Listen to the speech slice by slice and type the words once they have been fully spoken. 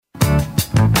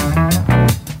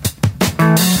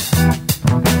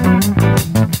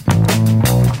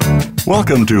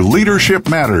Welcome to Leadership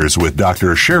Matters with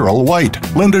Dr. Cheryl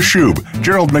White, Linda Schub,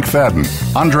 Gerald McFadden,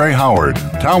 Andre Howard,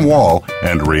 Tom Wall,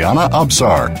 and Rihanna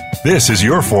Absar. This is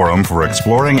your forum for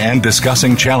exploring and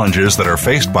discussing challenges that are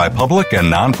faced by public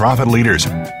and nonprofit leaders.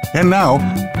 And now,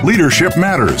 Leadership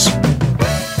Matters.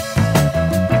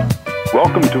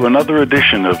 Welcome to another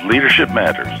edition of Leadership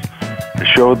Matters, a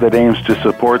show that aims to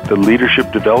support the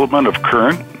leadership development of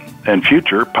current and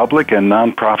future public and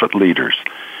nonprofit leaders.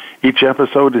 Each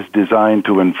episode is designed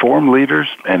to inform leaders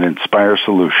and inspire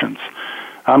solutions.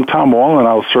 I'm Tom Wall, and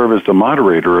I'll serve as the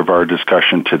moderator of our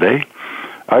discussion today.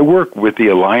 I work with the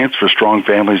Alliance for Strong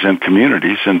Families and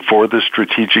Communities and for the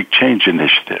Strategic Change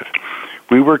Initiative.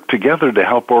 We work together to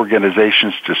help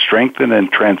organizations to strengthen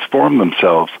and transform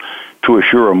themselves to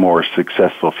assure a more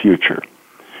successful future.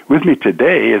 With me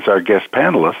today as our guest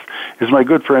panelist is my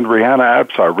good friend Rihanna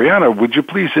Absar. Rihanna, would you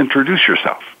please introduce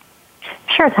yourself?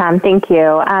 Sure, Tom. Thank you.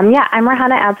 I'm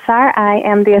Rihanna Absar. I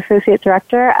am the Associate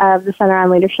Director of the Center on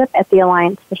Leadership at the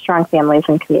Alliance for Strong Families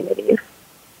and Communities.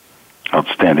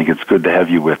 Outstanding. It's good to have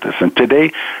you with us. And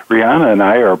today, Rihanna and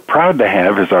I are proud to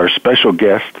have as our special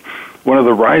guest one of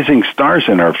the rising stars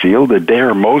in our field,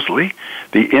 Adair Mosley,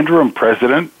 the interim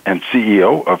president and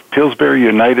CEO of Pillsbury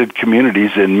United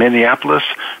Communities in Minneapolis,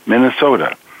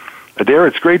 Minnesota. Adair,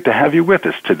 it's great to have you with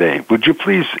us today. Would you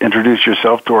please introduce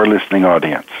yourself to our listening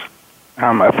audience?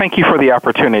 Thank you for the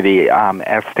opportunity.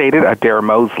 As stated, Adair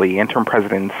Mosley, interim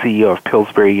president and CEO of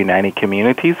Pillsbury United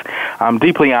Communities. I'm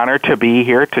deeply honored to be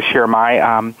here to share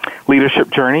my leadership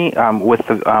journey with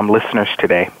the listeners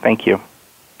today. Thank you.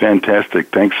 Fantastic.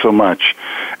 Thanks so much.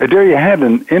 Adair, you had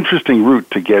an interesting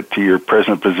route to get to your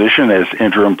present position as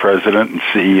interim president and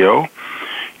CEO.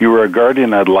 You were a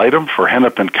guardian ad litem for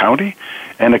Hennepin County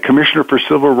and a commissioner for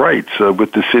civil rights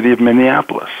with the city of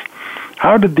Minneapolis.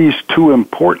 How did these two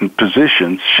important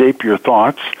positions shape your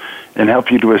thoughts and help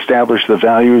you to establish the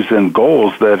values and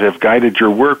goals that have guided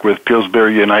your work with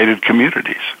Pillsbury United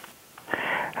Communities?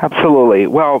 Absolutely.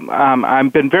 Well,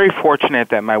 I've been very fortunate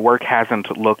that my work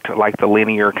hasn't looked like the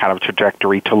linear kind of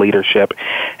trajectory to leadership,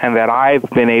 and that I've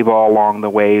been able along the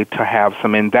way to have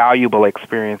some invaluable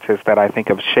experiences that I think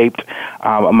have shaped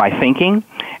my thinking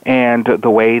and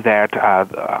the way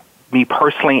that me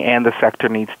personally and the sector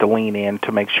needs to lean in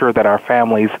to make sure that our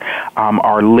families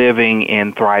are living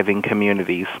in thriving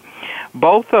communities.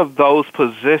 Both of those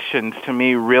positions, to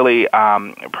me, really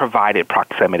provided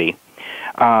proximity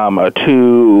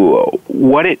to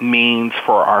what it means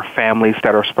for our families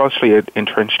that are especially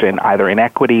entrenched in either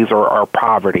inequities or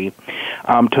poverty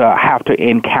to have to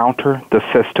encounter the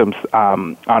systems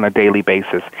on a daily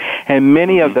basis. And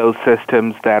many of those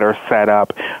systems that are set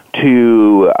up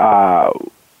to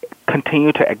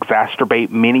continue to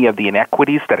exacerbate many of the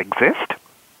inequities that exist,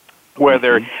 where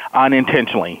they're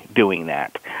unintentionally doing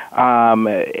that.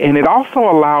 And it also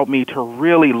allowed me to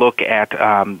really look at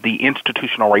the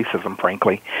institutional racism,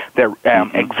 frankly, that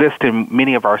exists in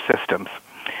many of our systems,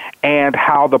 and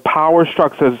how the power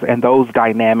structures and those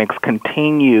dynamics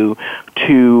continue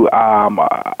to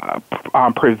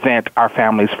prevent our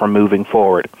families from moving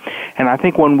forward. And I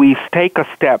think when we take a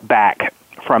step back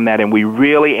from that and we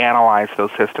really analyze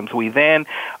those systems, we then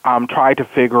try to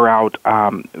figure out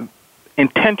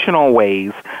intentional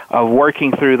ways of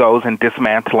working through those and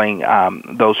dismantling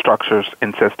those structures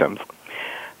and systems.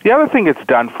 The other thing it's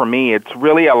done for me, it's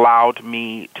really allowed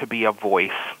me to be a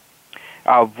voice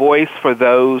for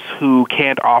those who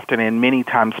can't often and many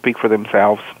times speak for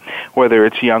themselves, whether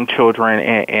it's young children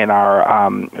in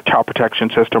our child protection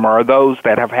system or those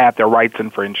that have had their rights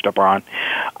infringed upon.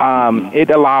 It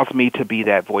allows me to be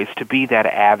that voice, to be that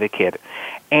advocate,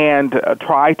 and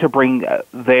try to bring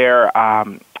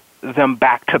them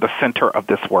back to the center of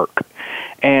this work.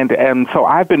 And so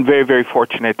I've been very, very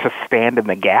fortunate to stand in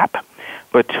the gap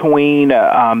between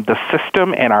the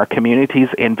system and our communities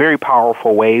in very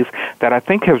powerful ways that I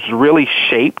think has really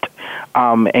shaped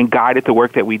and guided the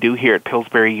work that we do here at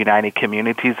Pillsbury United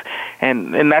Communities,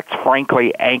 and that's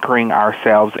frankly anchoring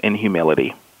ourselves in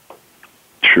humility.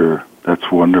 Sure,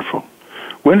 that's wonderful.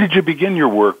 When did you begin your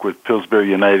work with Pillsbury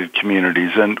United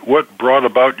Communities, and what brought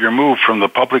about your move from the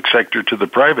public sector to the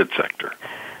private sector?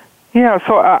 Yeah,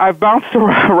 so I've bounced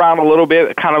around a little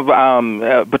bit, kind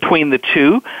of between the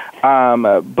two,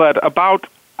 but about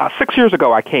 6 years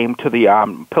ago I came to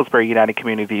the Pillsbury United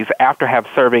Communities after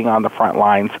serving on the front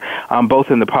lines,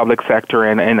 both in the public sector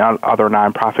and other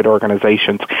nonprofit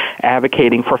organizations,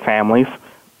 advocating for families,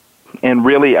 and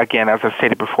really, again, as I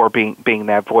stated before, being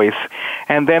that voice.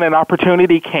 And then an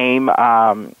opportunity came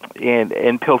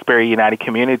in Pillsbury United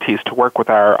Communities to work with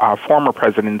our former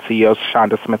president and CEO,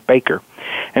 Shonda Smith Baker,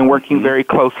 and working very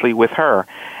closely with her.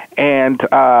 And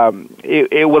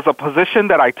it was a position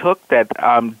that I took that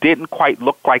didn't quite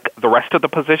look like the rest of the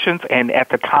positions, and at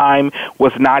the time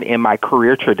was not in my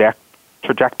career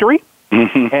trajectory.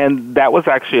 Mm-hmm. And that was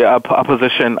actually a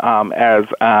position as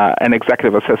an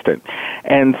executive assistant.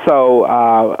 And so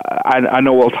I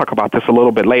know we'll talk about this a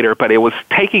little bit later, but it was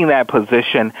taking that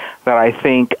position that I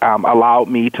think allowed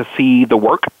me to see the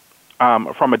work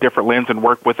from a different lens and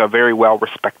work with a very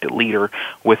well-respected leader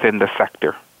within the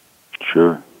sector.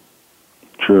 Sure.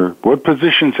 What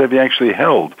positions have you actually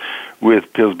held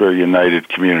with Pillsbury United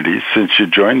Communities since you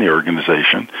joined the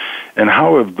organization, and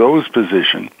how have those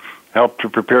positions helped to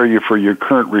prepare you for your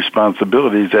current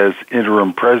responsibilities as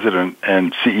interim president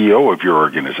and CEO of your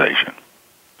organization?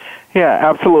 Yeah,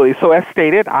 absolutely. So as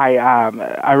stated,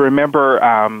 I remember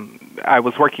I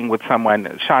was working with someone,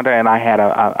 Shonda and I had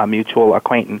a mutual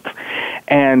acquaintance,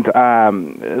 and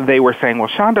they were saying, well,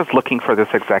 Shonda's looking for this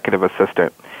executive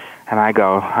assistant. And I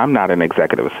go, I'm not an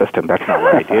executive assistant. That's not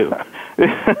what I do.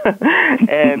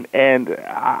 and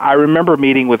I remember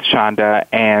meeting with Shonda,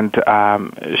 and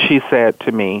she said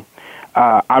to me,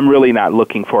 I'm really not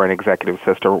looking for an executive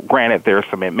assistant. Granted, there are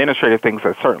some administrative things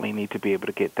that certainly need to be able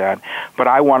to get done, but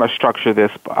I want to structure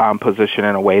this position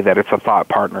in a way that it's a thought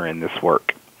partner in this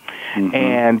work. Mm-hmm.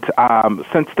 And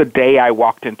since the day I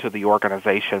walked into the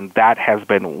organization, that has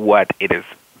been what it has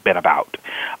been about.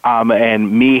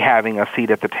 And me having a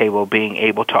seat at the table, being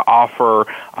able to offer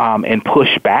and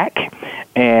push back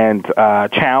and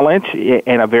challenge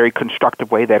in a very constructive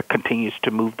way that continues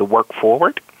to move the work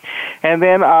forward. And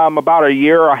then about a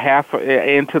year or a half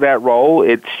into that role,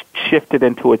 it shifted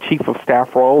into a chief of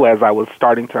staff role as I was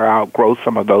starting to outgrow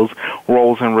some of those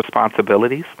roles and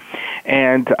responsibilities.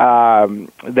 And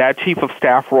that chief of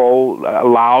staff role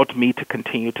allowed me to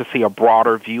continue to see a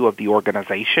broader view of the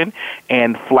organization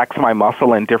and flex my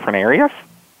muscle in different areas,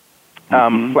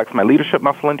 flex my leadership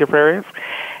muscle in different areas.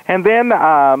 And then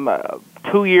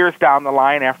 2 years down the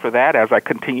line after that, as I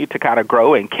continued to kind of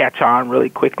grow and catch on really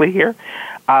quickly here,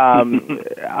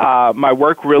 my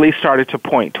work really started to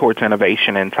point towards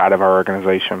innovation inside of our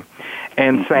organization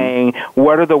and saying,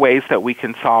 what are the ways that we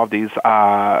can solve these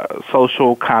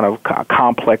social kind of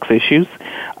complex issues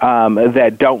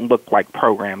that don't look like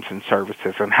programs and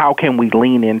services, and how can we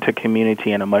lean into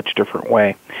community in a much different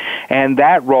way? And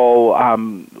that role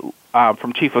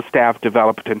from chief of staff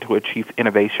developed into a chief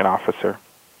innovation officer.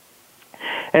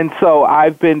 And so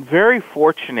I've been very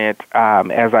fortunate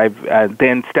as I've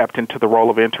then stepped into the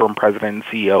role of interim president and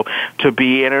CEO to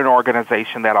be in an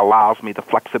organization that allows me the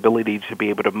flexibility to be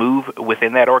able to move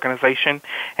within that organization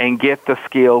and get the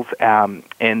skills and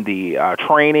the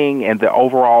training and the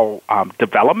overall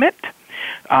development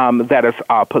that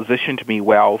has positioned me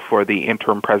well for the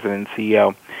interim president and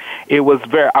CEO. I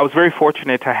was very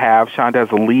fortunate to have Shonda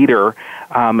as a leader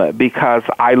because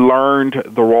I learned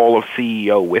the role of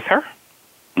CEO with her.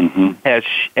 Mm-hmm.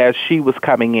 As she was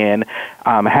coming in,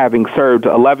 having served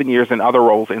 11 years in other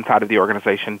roles inside of the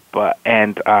organization,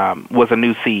 was a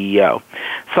new CEO.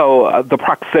 So the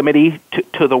proximity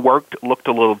to the work looked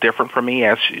a little different for me,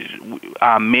 as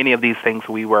many of these things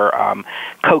we were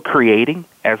co-creating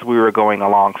as we were going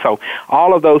along. So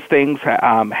all of those things,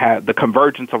 the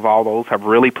convergence of all those have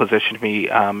really positioned me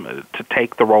to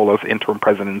take the role as interim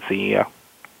president and CEO.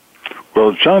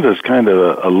 Well, Shonda's kind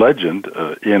of a legend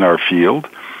in our field.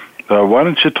 Why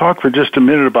don't you talk for just a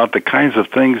minute about the kinds of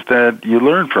things that you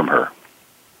learned from her?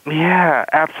 Yeah,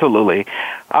 absolutely.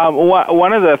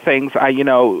 One of the things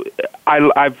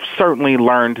I've certainly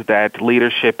learned that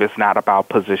leadership is not about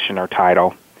position or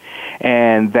title,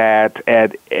 and that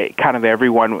kind of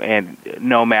everyone, and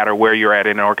no matter where you're at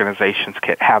in organizations,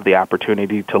 can have the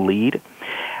opportunity to lead.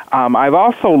 I've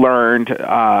also learned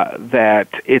that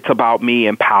it's about me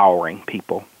empowering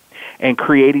people and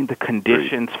creating the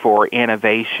conditions for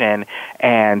innovation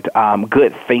and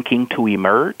good thinking to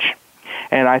emerge.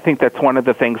 And I think that's one of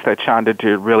the things that Shonda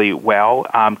did really well,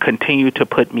 continue to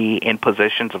put me in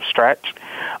positions of stretch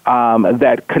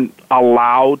that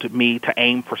allowed me to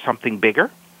aim for something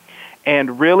bigger,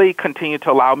 and really continue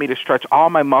to allow me to stretch all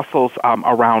my muscles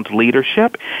around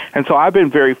leadership. And so I've been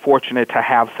very fortunate to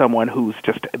have someone who's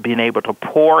just been able to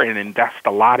pour and invest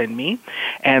a lot in me.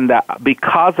 And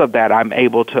because of that, I'm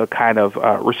able to kind of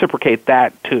reciprocate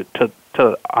that to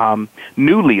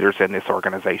new leaders in this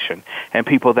organization and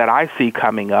people that I see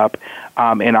coming up,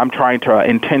 and I'm trying to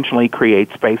intentionally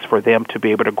create space for them to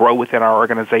be able to grow within our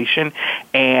organization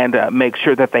and make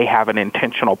sure that they have an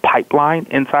intentional pipeline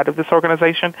inside of this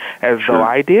organization, as though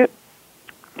I did.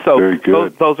 So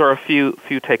those are a few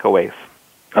takeaways.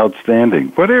 Outstanding.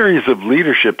 What areas of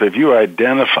leadership have you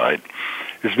identified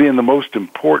as being the most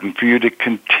important for you to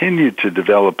continue to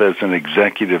develop as an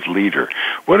executive leader?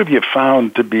 What have you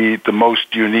found to be the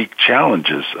most unique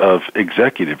challenges of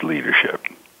executive leadership?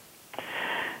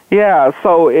 Yeah,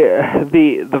 so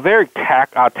the very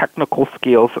technical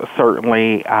skills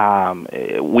certainly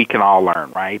we can all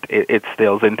learn, right? It's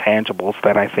those intangibles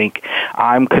that I think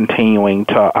I'm continuing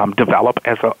to develop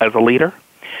as a leader,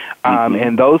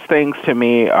 and those things to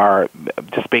me are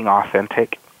just being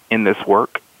authentic in this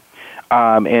work,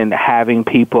 and having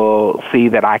people see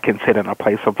that I can sit in a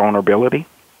place of vulnerability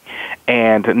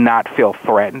and not feel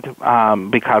threatened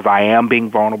because I am being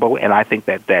vulnerable, and I think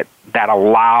that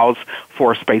allows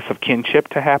for a space of kinship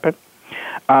to happen.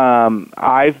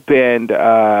 I've been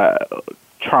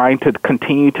trying to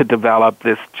continue to develop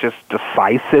this just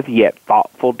decisive yet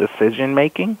thoughtful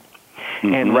decision-making,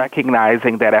 and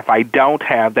recognizing that if I don't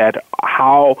have that,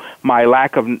 how my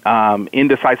lack of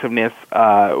indecisiveness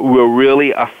will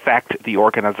really affect the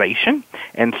organization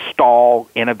and stall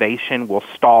innovation, will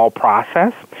stall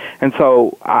process. And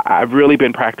so I've really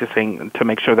been practicing to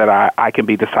make sure that I can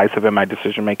be decisive in my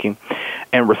decision-making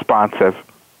and responsive.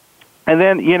 And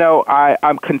then,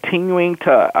 I'm continuing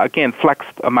to, again, flex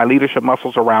my leadership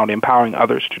muscles around empowering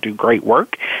others to do great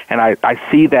work. And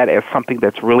I see that as something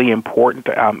that's really important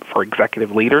for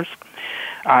executive leaders.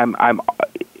 I'm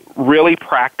really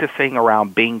practicing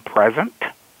around being present.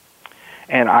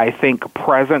 And I think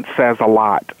presence says a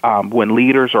lot when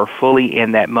leaders are fully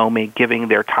in that moment, giving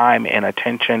their time and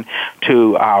attention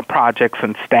to projects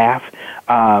and staff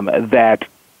that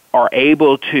are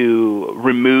able to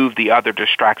remove the other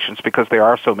distractions, because there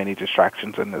are so many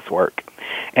distractions in this work.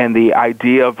 And the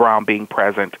idea of around being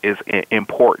present is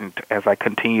important as I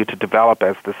continue to develop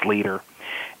as this leader.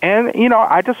 And,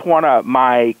 I just want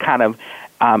my kind of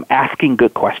asking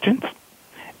good questions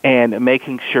and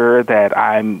making sure that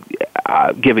I'm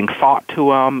giving thought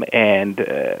to them and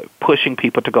pushing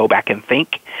people to go back and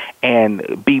think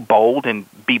and be bold and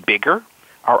be bigger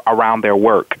around their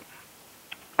work.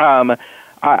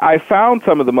 I found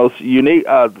some of the most unique,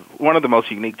 one of the most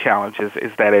unique challenges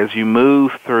is that as you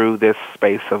move through this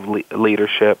space of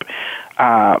leadership,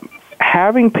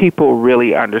 having people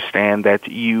really understand that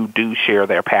you do share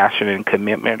their passion and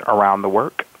commitment around the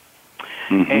work,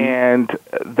 and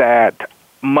that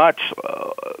much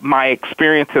my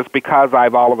experiences, because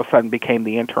I've all of a sudden became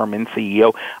the interim and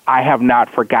CEO, I have not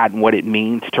forgotten what it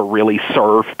means to really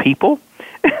serve people.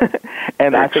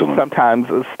 And I think sometimes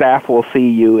staff will see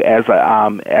you as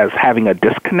having a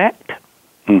disconnect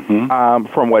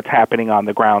from what's happening on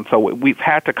the ground. So I've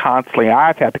had to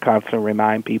constantly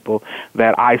remind people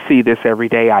that I see this every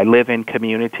day. I live in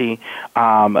community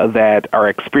that are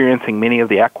experiencing many of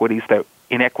the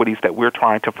inequities that we're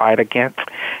trying to fight against.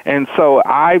 And so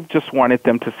I just wanted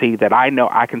them to see that I know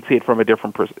I can see it from a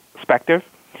different perspective.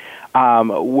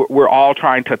 We're all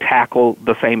trying to tackle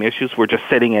the same issues. We're just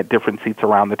sitting at different seats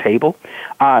around the table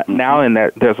now, and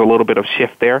there's a little bit of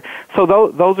shift there. So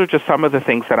those are just some of the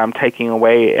things that I'm taking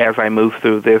away as I move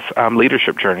through this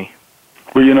leadership journey.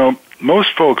 Well,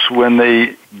 most folks, when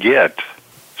they get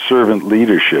servant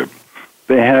leadership,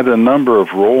 they had a number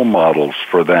of role models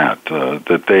for that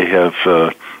they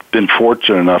have been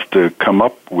fortunate enough to come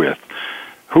up with.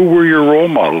 Who were your role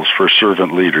models for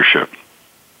servant leadership?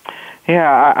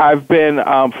 Yeah, I've been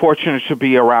fortunate to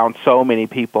be around so many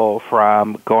people,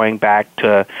 from going back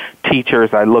to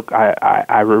teachers.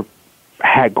 I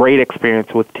had great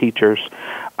experience with teachers.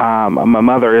 My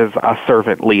mother is a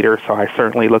servant leader, so I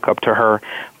certainly look up to her.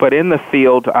 But in the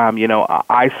field,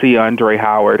 I see Andre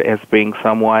Howard as being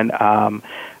someone,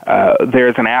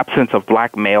 there's an absence of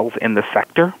black males in the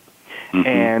sector.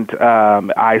 And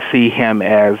I see him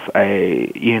as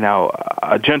a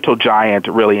gentle giant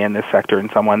really in this sector, and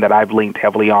someone that I've leaned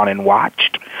heavily on and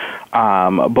watched,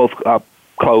 both up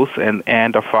close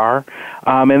and afar.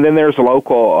 And then there's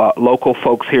local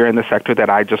folks here in the sector that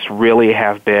I just really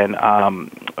have been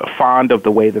fond of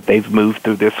the way that they've moved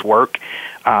through this work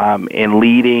in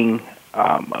leading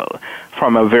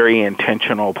from a very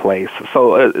intentional place.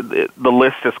 So the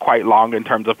list is quite long in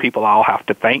terms of people I'll have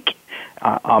to thank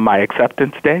on my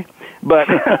acceptance day, but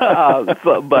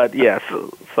yes.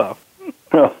 Well,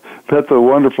 that's a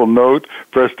wonderful note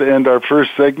for us to end our first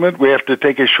segment. We have to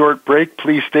take a short break.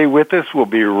 Please stay with us. We'll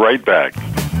be right back.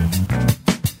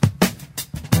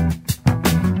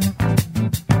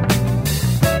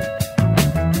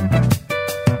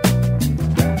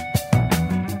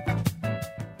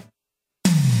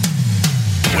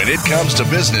 When it comes to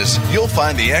business, you'll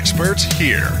find the experts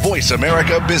here. Voice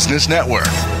America Business Network.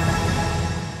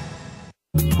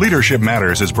 Leadership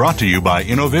Matters is brought to you by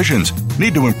Innovisions.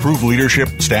 Need to improve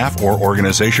leadership, staff, or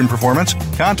organization performance?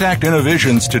 Contact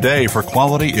Innovisions today for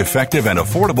quality, effective, and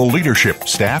affordable leadership,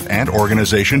 staff, and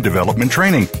organization development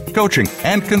training, coaching,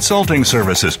 and consulting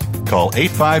services. Call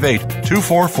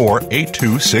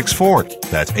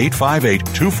 858-244-8264. That's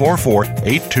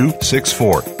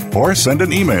 858-244-8264. Or send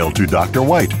an email to Dr.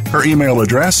 White. Her email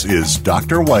address is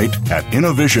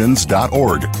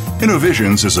drwhite@innovisions.org.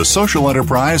 Innovisions is a social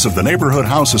enterprise of the Neighborhood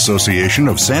House Association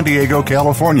of San Diego,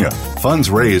 California. Funds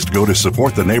raised go to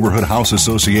support the Neighborhood House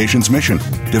Association's mission,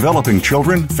 developing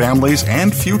children, families,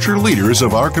 and future leaders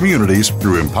of our communities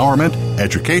through empowerment,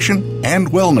 education, and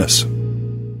wellness.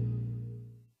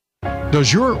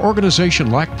 Does your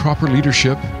organization lack proper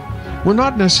leadership? We're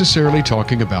not necessarily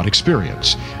talking about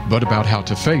experience, but about how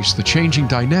to face the changing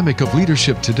dynamic of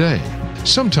leadership today.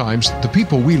 Sometimes the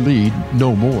people we lead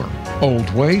know more. Old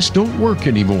ways don't work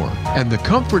anymore, and the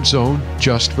comfort zone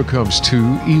just becomes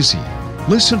too easy.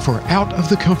 Listen for Out of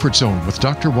the Comfort Zone with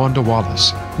Dr. Wanda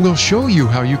Wallace. We'll show you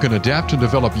how you can adapt and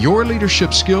develop your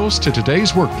leadership skills to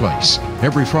today's workplace.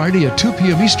 Every Friday at 2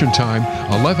 p.m. Eastern Time,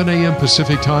 11 a.m.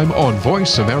 Pacific Time on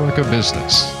Voice America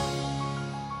Business.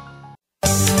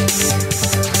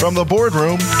 From the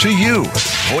boardroom to you,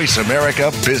 Voice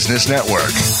America Business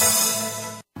Network.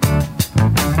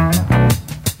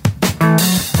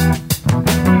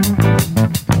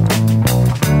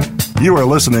 You are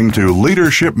listening to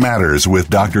Leadership Matters with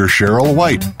Dr. Cheryl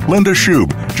White, Linda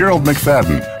Shube, Gerald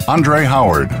McFadden, Andre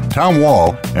Howard, Tom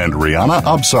Wall, and Rihanna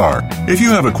Absar. If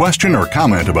you have a question or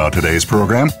comment about today's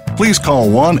program, please call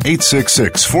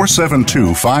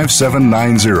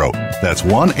 1-866-472-5790. That's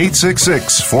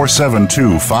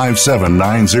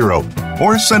 1-866-472-5790.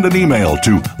 Or send an email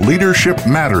to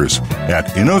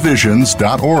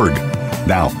leadershipmatters@innovisions.org.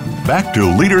 Now, back to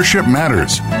Leadership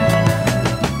Matters.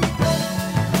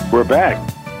 We're back.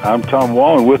 I'm Tom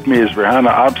Wall, and with me is Rihanna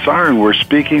Absar, and we're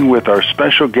speaking with our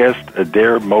special guest,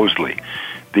 Adair Mosley,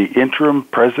 the interim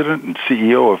president and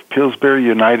CEO of Pillsbury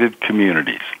United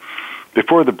Communities.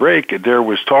 Before the break, Adair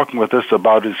was talking with us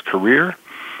about his career,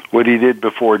 what he did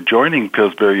before joining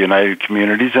Pillsbury United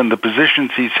Communities, and the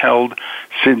positions he's held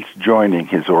since joining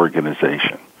his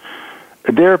organization.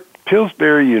 Adair,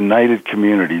 Pillsbury United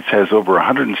Communities has over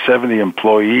 170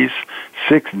 employees,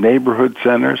 6 neighborhood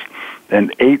centers,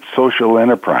 and 8 social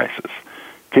enterprises.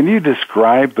 Can you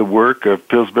describe the work of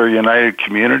Pillsbury United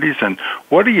Communities, and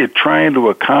what are you trying to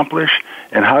accomplish,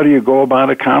 and how do you go about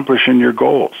accomplishing your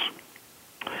goals?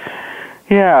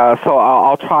 Yeah, so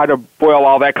I'll try to boil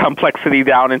all that complexity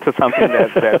down into something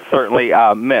that's certainly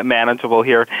manageable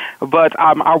here. But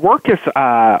our work is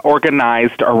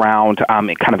organized around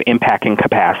kind of impacting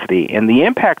capacity. And the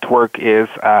impact work is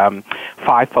 5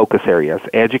 focus areas: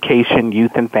 education,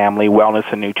 youth and family, wellness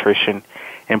and nutrition,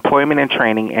 employment and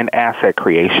training, and asset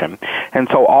creation. And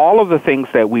so all of the things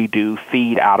that we do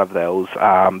feed out of those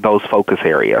focus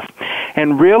areas.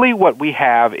 And really what we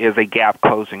have is a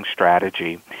gap-closing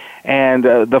strategy. And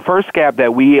the first gap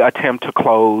that we attempt to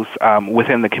close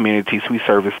within the communities we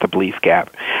serve is the belief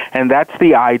gap. And that's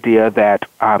the idea that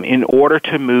in order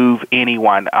to move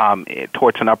anyone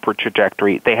towards an upward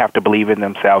trajectory, they have to believe in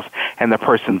themselves, and the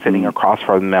person sitting across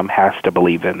from them has to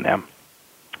believe in them.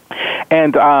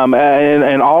 And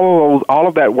all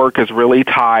of that work is really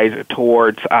tied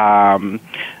towards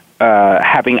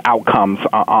having outcomes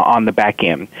on the back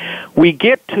end. We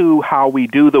get to how we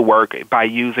do the work by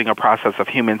using a process of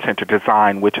human-centered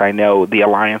design, which I know the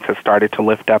Alliance has started to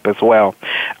lift up as well,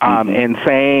 and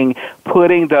saying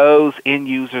putting those end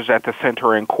users at the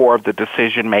center and core of the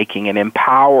decision-making and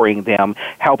empowering them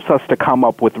helps us to come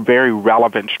up with very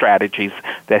relevant strategies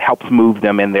that helps move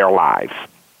them in their lives.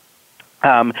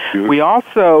 We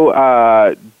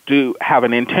also do have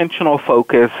an intentional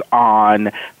focus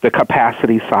on the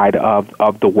capacity side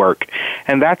of the work,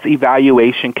 and that's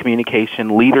evaluation,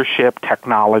 communication, leadership,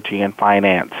 technology, and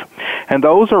finance. And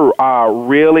those are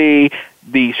really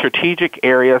the strategic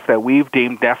areas that we've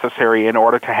deemed necessary in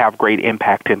order to have great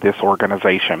impact in this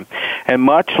organization. And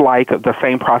much like the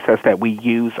same process that we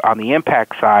use on the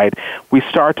impact side, we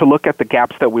start to look at the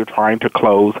gaps that we're trying to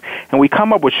close, and we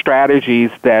come up with strategies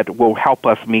that will help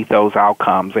us meet those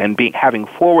outcomes, and having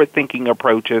forward-thinking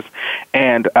approaches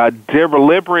and a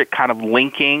deliberate kind of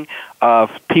linking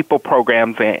of people,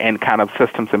 programs, and kind of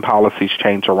systems and policies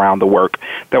change around the work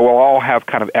that will all have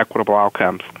kind of equitable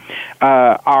outcomes.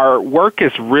 Our work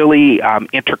is really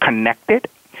interconnected,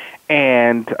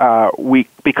 And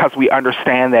because we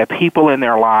understand that people in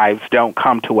their lives don't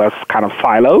come to us kind of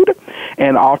siloed,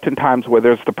 and oftentimes where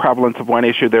there's the prevalence of one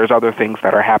issue, there's other things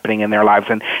that are happening in their lives.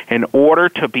 And in order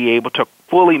to be able to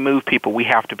fully move people, we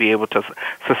have to be able to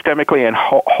systemically and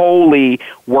wholly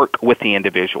work with the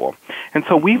individual. And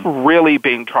so we've really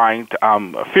been trying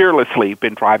to, fearlessly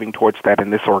been driving towards that in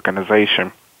this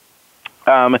organization.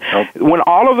 When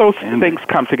all of those things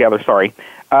come together,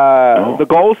 the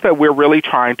goals that we're really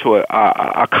trying to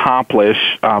accomplish,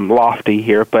 lofty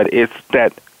here, but it's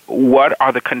that what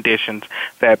are the conditions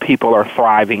that people are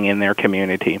thriving in their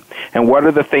community? And what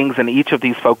are the things in each of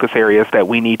these focus areas that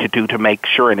we need to do to make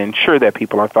sure and ensure that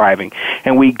people are thriving?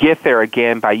 And we get there,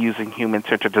 again, by using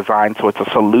human-centered design, so it's a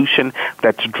solution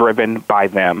that's driven by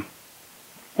them.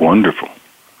 Wonderful.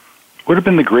 What have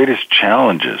been the greatest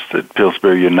challenges that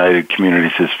Pillsbury United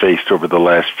Communities has faced over the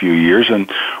last few years, and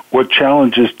what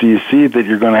challenges do you see that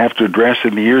you're going to have to address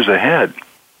in the years ahead?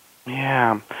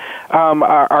 Yeah.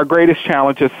 Our greatest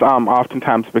challenges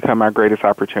oftentimes become our greatest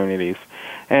opportunities.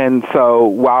 And so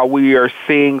while we are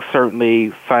seeing certainly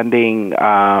funding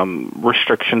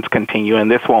restrictions continue, and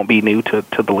this won't be new to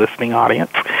the listening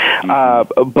audience,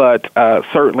 but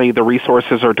certainly the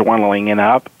resources are dwindling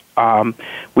up.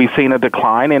 We've seen a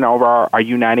decline in our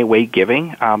United Way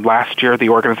giving. Last year, the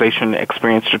organization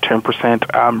experienced a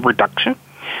 10% reduction,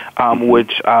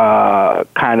 which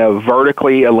kind of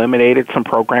vertically eliminated some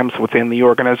programs within the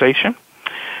organization.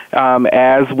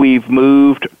 As we've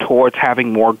moved towards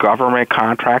having more government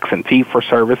contracts and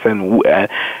fee-for-service, and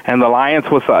the Lions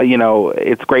was,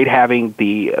 it's great having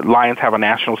the Lions have a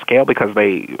national scale because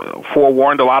they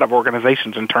forewarned a lot of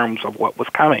organizations in terms of what was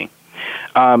coming.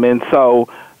 And so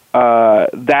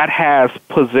that has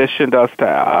positioned us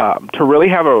to really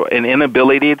have an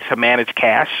inability to manage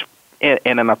cash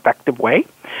in an effective way.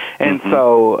 And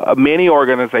so many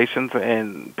organizations,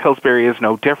 and Pillsbury is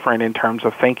no different in terms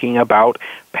of thinking about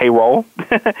payroll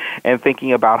and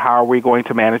thinking about how are we going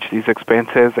to manage these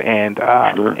expenses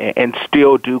and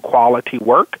still do quality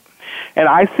work. And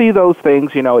I see those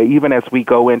things, even as we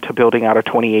go into building out a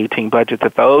 2018 budget,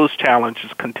 that those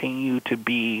challenges continue to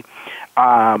be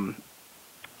at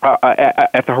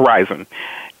the horizon.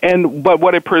 But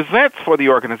what it presents for the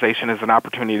organization is an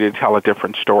opportunity to tell a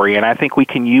different story, and I think we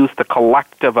can use the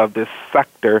collective of this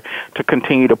sector to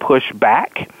continue to push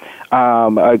back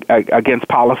against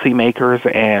policymakers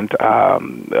and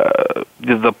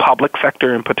the public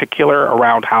sector in particular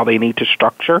around how they need to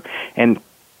structure and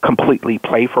completely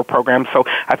pay for programs. So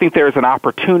I think there's an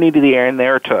opportunity in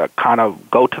there to kind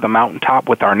of go to the mountaintop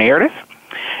with our narrative.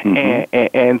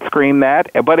 And scream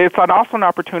that. But it's also an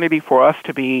opportunity for us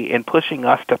to be in pushing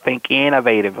us to think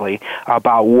innovatively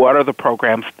about what are the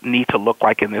programs need to look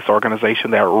like in this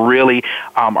organization that really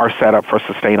are set up for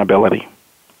sustainability.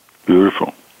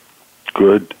 Beautiful.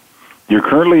 Good. You're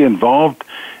currently involved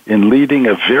in leading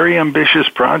a very ambitious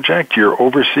project. You're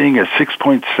overseeing a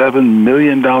 $6.7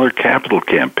 million capital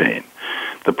campaign.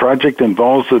 The project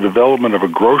involves the development of a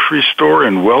grocery store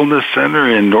and wellness center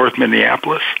in North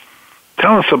Minneapolis.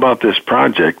 Tell us about this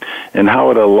project and how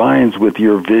it aligns with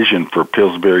your vision for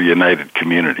Pillsbury United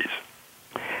Communities.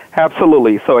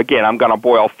 Absolutely. So again, I'm going to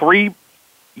boil 3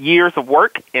 years of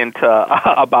work into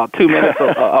about 2 minutes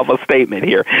of a statement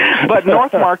here. But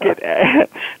North Market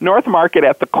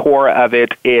at the core of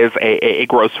it is a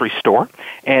grocery store,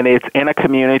 and it's in a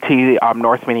community,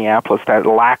 North Minneapolis, that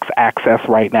lacks access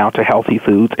right now to healthy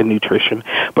foods and nutrition.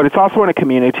 But it's also in a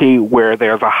community where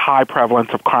there's a high prevalence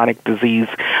of chronic disease,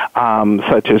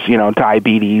 such as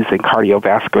diabetes and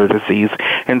cardiovascular disease,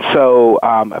 and so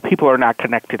people are not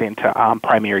connected into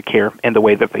primary care in the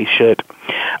way that they should.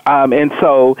 And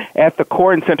so at the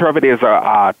core and center of it is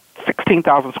a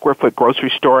 16,000 square foot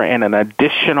grocery store and an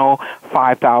additional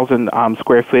 5,000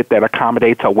 square foot that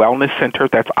accommodates a wellness center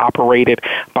that's operated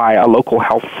by a local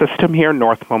health system here,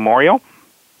 North Memorial.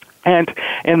 And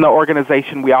in the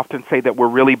organization, we often say that we're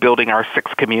really building our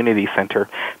 6th community center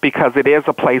because it is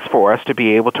a place for us to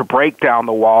be able to break down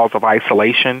the walls of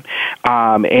isolation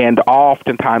and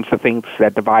oftentimes the things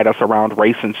that divide us around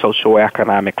race and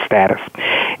socioeconomic status.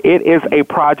 It is a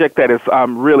project that is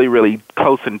really, really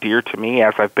close and dear to me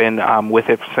as I've been with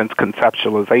it since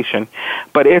conceptualization.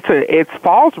 But it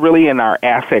falls really in our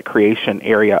asset creation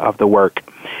area of the work,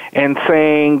 and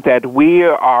saying that we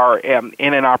are in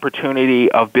an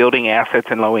opportunity of building assets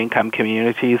in low-income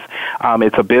communities.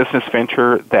 It's a business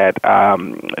venture that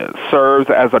serves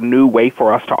as a new way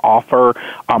for us to offer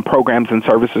programs and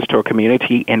services to a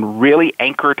community and really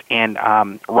anchored in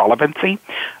relevancy.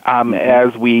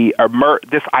 As we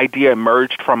this idea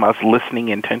emerged from us listening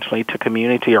intentionally to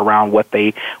community around what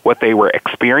they were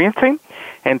experiencing.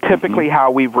 And typically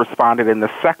how we've responded in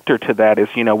the sector to that is,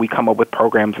 we come up with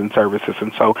programs and services.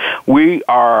 And so we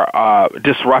are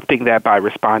disrupting that by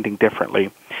responding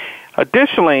differently.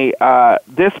 Additionally,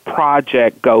 this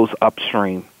project goes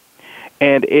upstream.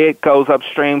 And it goes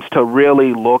upstream to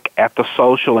really look at the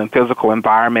social and physical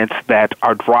environments that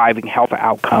are driving health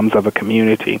outcomes of a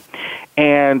community.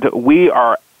 And we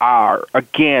are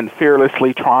again,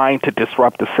 fearlessly trying to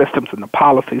disrupt the systems and the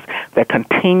policies that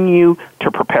continue to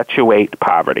perpetuate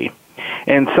poverty.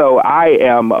 And so I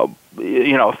am,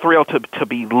 thrilled to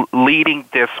be leading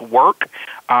this work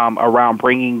around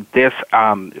bringing this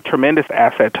tremendous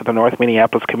asset to the North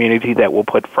Minneapolis community that will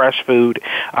put fresh food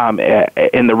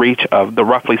in the reach of the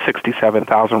roughly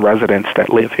 67,000 residents that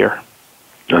live here.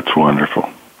 That's wonderful.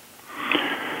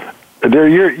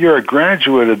 You're a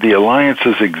graduate of the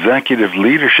Alliance's Executive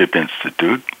Leadership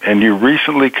Institute, and you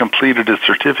recently completed a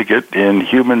certificate in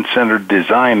human-centered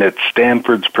design at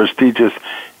Stanford's prestigious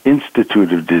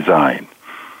Institute of Design.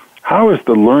 How has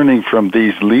the learning from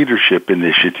these leadership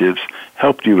initiatives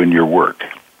helped you in your work?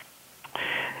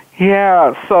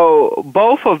 Yeah, so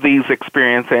both of these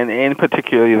experiences, and in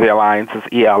particular the Alliance's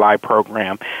ELI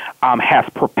program, has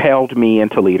propelled me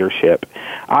into leadership.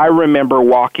 I remember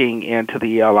walking into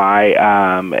the ELI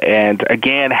and,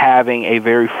 again, having a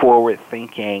very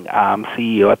forward-thinking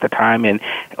CEO at the time, and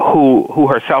who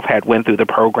herself had went through the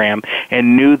program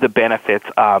and knew the benefits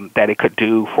that it could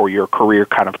do for your career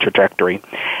kind of trajectory.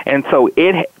 And so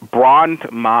it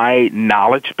broadened my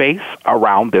knowledge base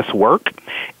around this work.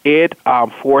 It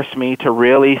forced me to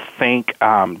really think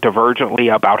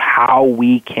divergently about how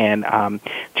we can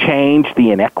change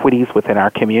the inequities within our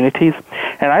communities.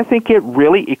 And I think it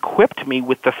really equipped me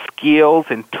with the skills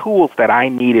and tools that I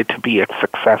needed to be a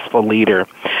successful leader.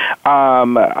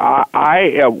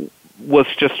 I was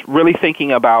just really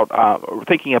thinking about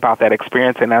that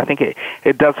experience, and I think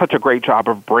it does such a great job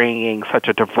of bringing such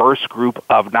a diverse group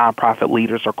of nonprofit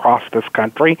leaders across this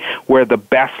country where the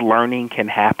best learning can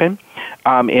happen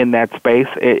in that space.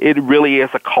 It really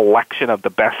is a collection of the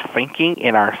best thinking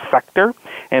in our sector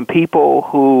and people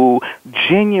who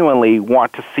genuinely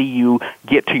want to see you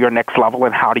get to your next level,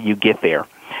 and how do you get there.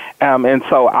 And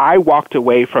so I walked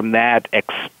away from that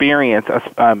experience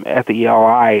at the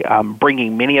ELI,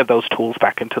 bringing many of those tools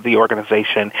back into the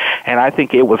organization, and I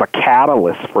think it was a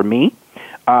catalyst for me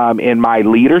in my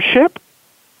leadership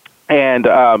and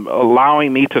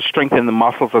allowing me to strengthen the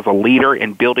muscles as a leader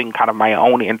and building kind of my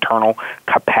own internal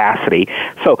capacity.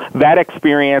 So that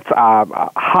experience,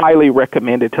 highly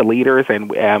recommended to leaders,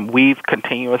 and we've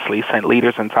continuously sent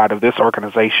leaders inside of this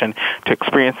organization to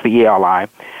experience the ELI.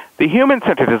 The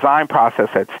human-centered design process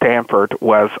at Stanford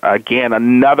was, again,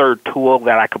 another tool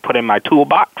that I could put in my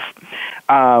toolbox,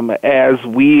 as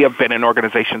we have been an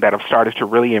organization that have started to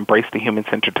really embrace the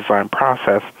human-centered design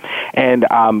process. And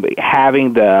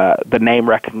having the name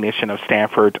recognition of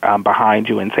Stanford behind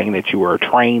you and saying that you were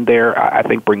trained there, I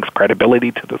think brings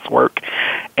credibility to this work.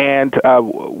 And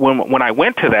when I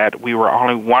went to that, we were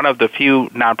only one of the few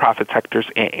nonprofit sectors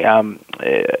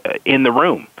in the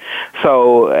room.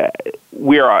 So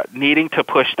we are needing to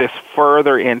push this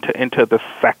further into the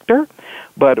sector,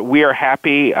 but we are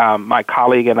happy. My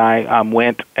colleague and I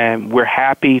went, and we're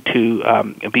happy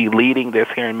to be leading this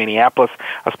here in Minneapolis,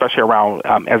 especially around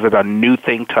as a new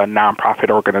thing to nonprofit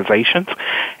organizations.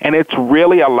 And it's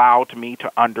really allowed me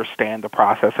to understand the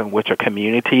process in which a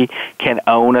community can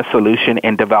own a solution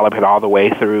and develop it all the way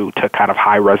through to kind of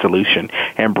high resolution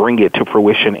and bring it to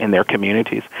fruition in their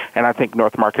communities. And I think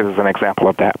North Market is an example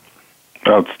of that.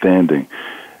 Outstanding.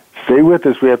 Stay with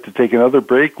us. We have to take another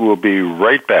break. We'll be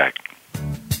right back.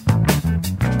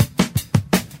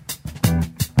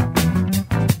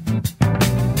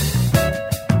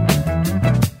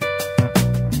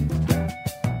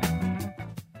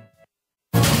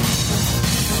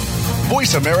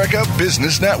 Voice America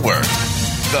Business Network,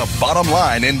 the bottom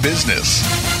line in business.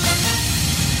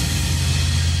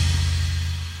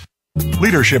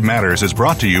 Leadership Matters is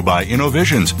brought to you by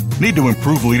Innovisions. Need to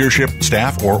improve leadership,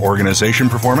 staff, or organization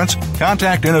performance?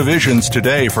 Contact Innovisions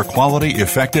today for quality,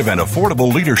 effective, and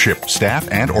affordable leadership, staff,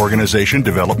 and organization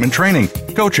development training,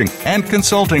 coaching, and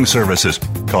consulting services.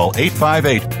 Call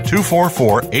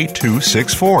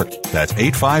 858-244-8264. That's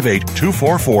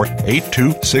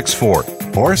 858-244-8264.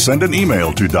 Or send an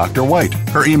email to Dr. White.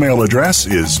 Her email address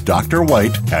is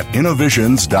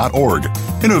drwhite@innovisions.org.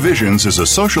 Innovisions is a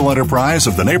social enterprise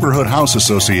of the Neighborhood House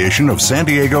Association of San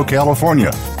Diego,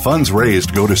 California. Funds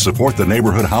raised go to support the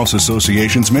Neighborhood House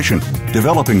Association's mission,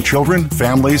 developing children,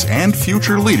 families, and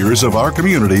future leaders of our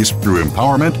communities through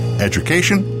empowerment,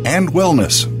 education, and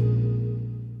wellness.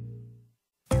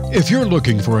 If you're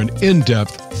looking for an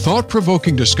in-depth,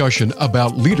 thought-provoking discussion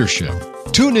about leadership,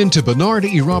 tune in to Bernard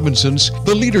E. Robinson's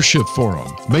The Leadership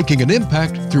Forum, Making an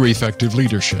Impact Through Effective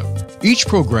Leadership. Each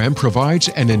program provides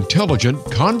an intelligent,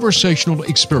 conversational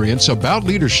experience about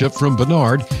leadership from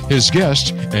Bernard, his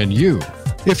guests, and you.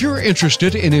 If you're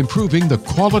interested in improving the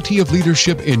quality of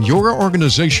leadership in your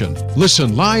organization,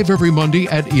 listen live every Monday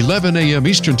at 11 a.m.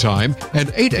 Eastern Time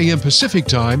and 8 a.m. Pacific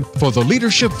Time for the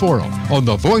Leadership Forum on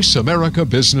the Voice America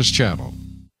Business Channel.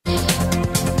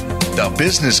 The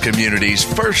business community's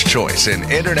first choice in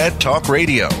Internet Talk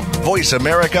Radio. Voice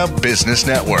America Business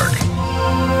Network.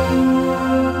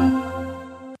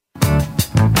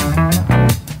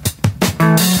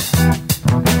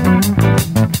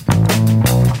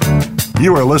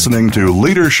 You are listening to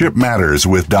Leadership Matters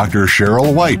with Dr.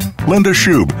 Cheryl White, Linda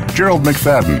Shube, Gerald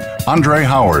McFadden, Andre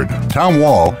Howard, Tom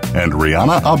Wall, and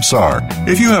Rihanna Absar.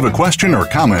 If you have a question or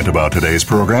comment about today's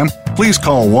program, please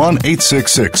call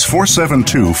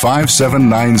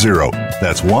 1-866-472-5790.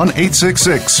 That's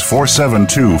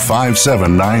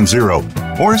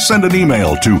 1-866-472-5790. Or send an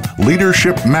email to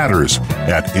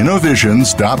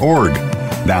leadershipmatters@innovisions.org.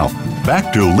 Now,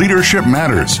 back to Leadership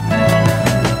Matters.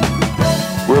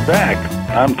 We're back.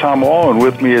 I'm Tom Wall, and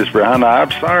with me is Rihanna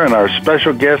Absar and our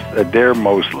special guest, Adair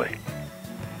Mosley.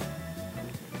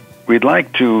 We'd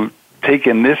like to take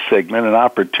in this segment an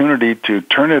opportunity to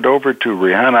turn it over to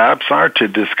Rihanna Absar to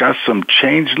discuss some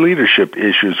changed leadership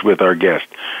issues with our guest.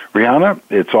 Rihanna,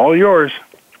 it's all yours.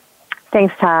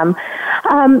 Thanks, Tom.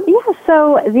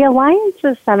 So the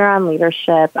Alliance's Center on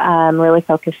Leadership really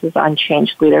focuses on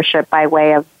changed leadership by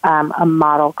way of a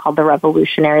model called the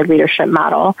Revolutionary Leadership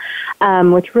Model,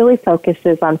 which really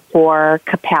focuses on 4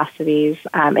 capacities,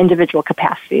 individual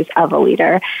capacities of a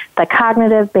leader: the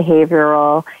cognitive,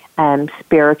 behavioral,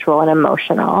 spiritual, and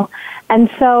emotional. And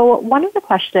so one of the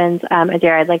questions,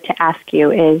 Adair, I'd like to ask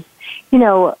you is, you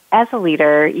know, as a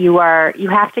leader, you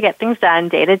have to get things done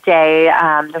day to day.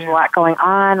 There's a lot going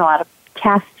on, a lot of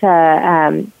tasks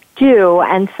to do.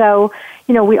 And so,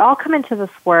 you know, we all come into this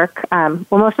work,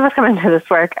 most of us come into this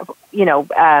work,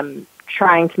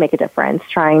 trying to make a difference,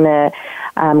 trying to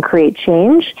create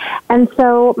change. And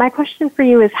so my question for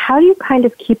you is, how do you kind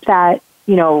of keep that,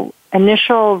 you know,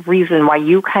 initial reason why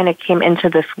you kind of came into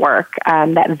this work,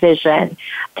 that vision,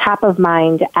 top of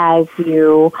mind as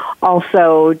you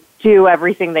also do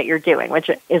everything that you're doing, which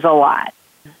is a lot?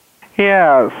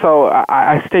 Yeah, so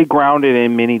I stay grounded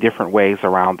in many different ways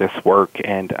around this work,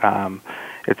 and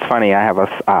it's funny, I have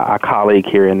a colleague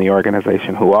here in the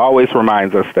organization who always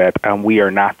reminds us that we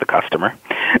are not the customer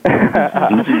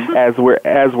as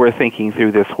we're thinking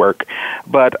through this work.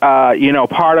 But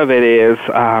part of it is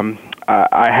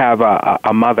I have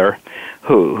a mother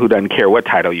who doesn't care what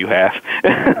title you have,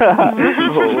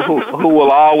 who will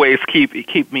always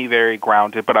keep me very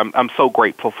grounded. But I'm so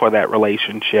grateful for that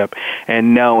relationship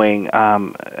and knowing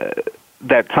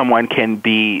that someone can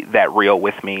be that real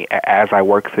with me as I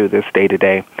work through this day to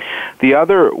day. The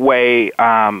other way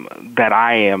that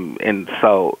I am, and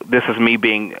so this is me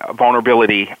being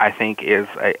vulnerability, I think is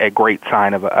a great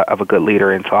sign of a good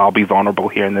leader, and so I'll be vulnerable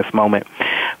here in this moment.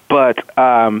 But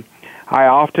I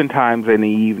oftentimes in the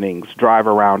evenings drive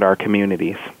around our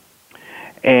communities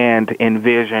and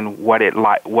envision what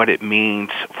it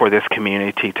means for this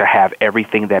community to have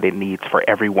everything that it needs for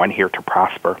everyone here to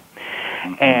prosper.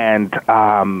 Mm-hmm. And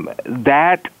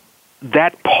that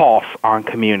pulse on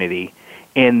community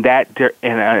in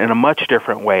a much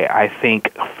different way, I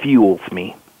think, fuels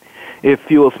me. It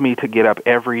fuels me to get up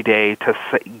every day to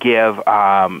give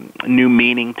new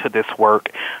meaning to this work,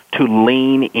 to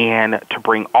lean in, to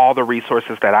bring all the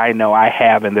resources that I know I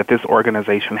have and that this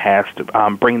organization has, to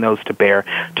bring those to bear,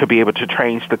 to be able to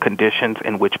change the conditions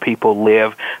in which people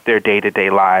live their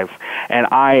day-to-day lives. And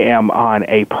I am on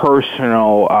a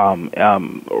personal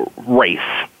race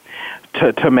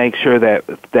to make sure that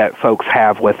folks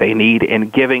have what they need in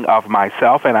giving of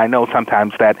myself. And I know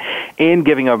sometimes that in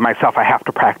giving of myself, I have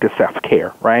to practice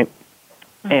self-care, right?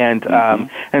 Mm-hmm.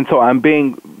 And so I'm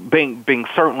being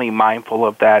certainly mindful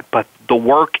of that, but the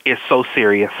work is so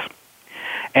serious.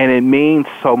 And it means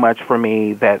so much for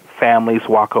me that families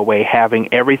walk away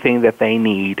having everything that they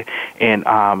need in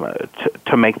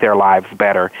to make their lives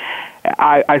better.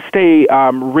 I stay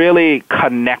really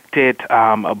connected,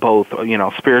 both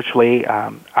spiritually. I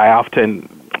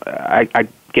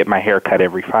get my hair cut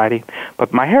every Friday,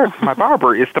 but my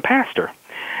barber is the pastor.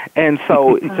 And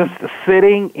so just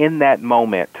sitting in that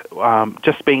moment,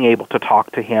 just being able to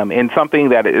talk to him in something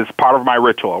that is part of my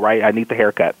ritual, right? I need the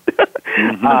haircut.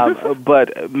 Mm-hmm.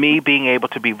 But me being able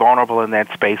to be vulnerable in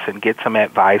that space and get some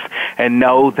advice and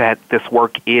know that this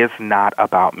work is not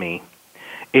about me.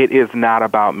 it is not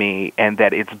about me and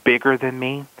that it's bigger than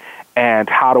me. And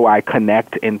how do I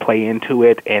connect and play into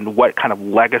it, and what kind of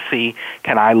legacy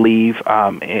can I leave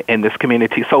in this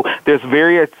community? So there's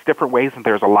various different ways, and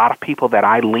there's a lot of people that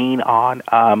I lean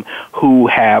on who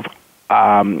have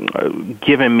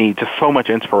given me just so much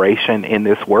inspiration in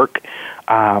this work.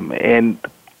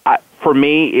 For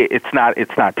me, it's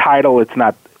not title, it's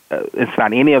not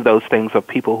any of those things of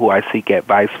people who I seek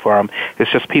advice from.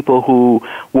 It's just people who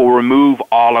will remove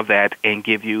all of that and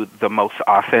give you the most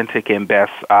authentic and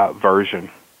best version.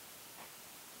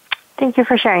 Thank you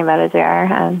for sharing that,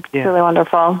 Adair. It's really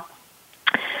wonderful.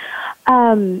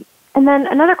 And then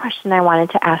another question I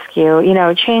wanted to ask you,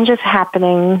 change is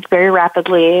happening very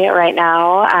rapidly right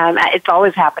now. It's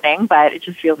always happening, but it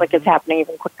just feels like it's happening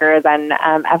even quicker than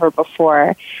ever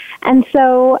before. And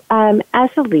so as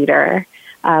a leader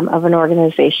of an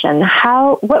organization,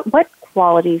 what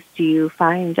qualities do you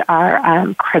find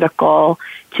are critical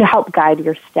to help guide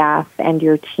your staff and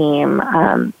your team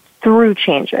through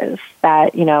changes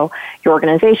that your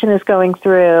organization is going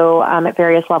through at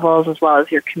various levels, as well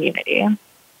as your community?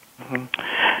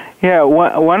 Mm-hmm. Yeah,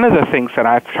 one of the things that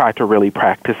I've tried to really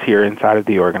practice here inside of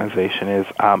the organization is,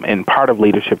 and part of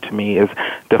leadership to me is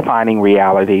defining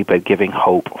reality but giving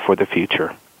hope for the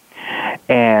future.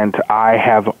 And I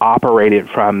have operated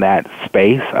from that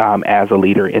space as a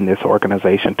leader in this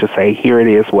organization to say, here it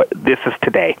is, this is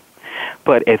today.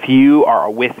 But if you are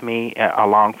with me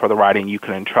along for the ride and you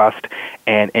can entrust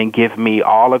and give me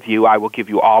all of you, I will give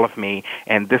you all of me,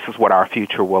 and this is what our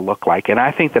future will look like. And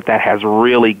I think that has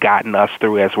really gotten us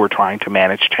through as we're trying to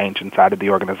manage change inside of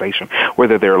the organization,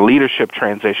 whether they're leadership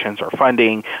transitions or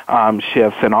funding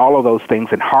shifts and all of those things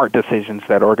and hard decisions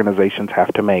that organizations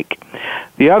have to make.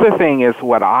 The other thing is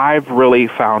what I've really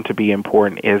found to be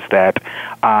important is that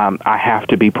I have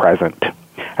to be present.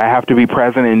 I have to be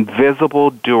present and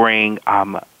visible during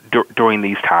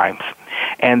these times,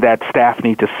 and that staff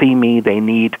need to see me. They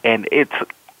need, and it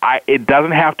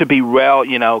doesn't have to be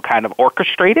kind of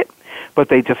orchestrated, but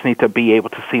they just need to be able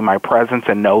to see my presence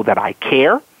and know that I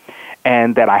care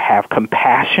and that I have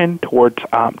compassion towards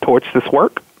this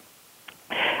work.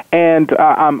 And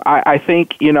I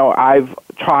think I've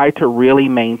tried to really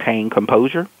maintain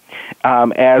composure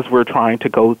as we're trying to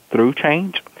go through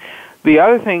change. The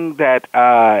other thing that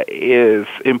is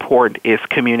important is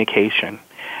communication.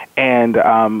 And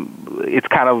it's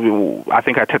kind of, I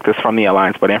think I took this from the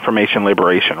Alliance, but information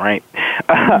liberation, right?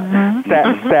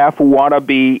 Mm-hmm. Staff want to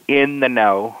be in the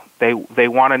know. They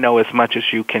want to know as much as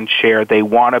you can share. They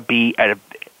want to be a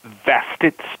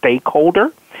vested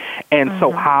stakeholder. And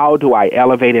so how do I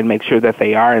elevate and make sure that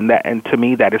they are? And to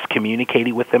me, that is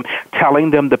communicating with them,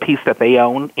 telling them the piece that they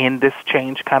own in this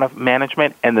change kind of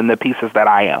management, and then the pieces that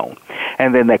I own.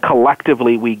 And then that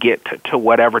collectively we get to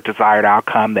whatever desired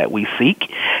outcome that we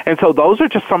seek. And so those are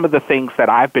just some of the things that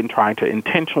I've been trying to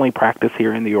intentionally practice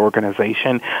here in the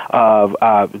organization of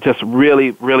just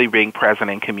really, really being present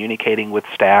and communicating with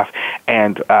staff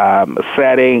and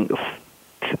setting,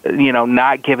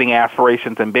 not giving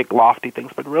aspirations and big lofty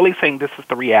things, but really saying this is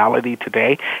the reality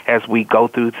today as we go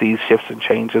through these shifts and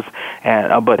changes.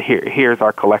 And but here's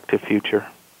our collective future.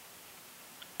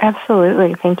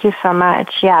 Absolutely. Thank you so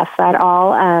much. Yes, that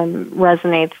all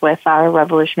resonates with our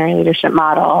revolutionary leadership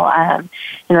model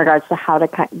in regards to how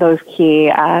those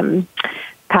key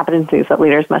competencies that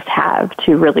leaders must have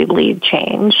to really lead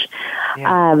change.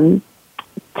 Yeah.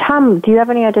 Tom, do you have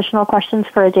any additional questions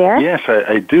for Adair? Yes,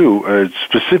 I do.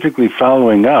 Specifically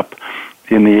following up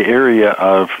in the area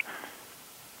of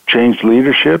change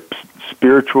leadership,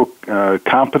 spiritual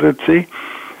competency.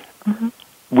 Mm-hmm.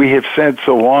 We have said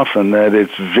so often that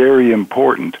it's very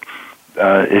important,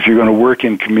 if you're going to work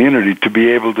in community, to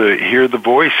be able to hear the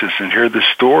voices and hear the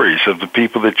stories of the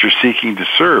people that you're seeking to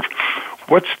serve.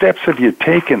 What steps have you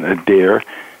taken, Adair,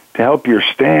 to help your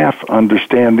staff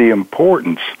understand the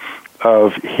importance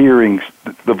of hearing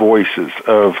the voices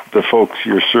of the folks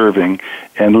you're serving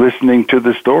and listening to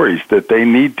the stories that they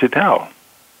need to tell?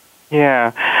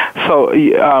 Yeah, so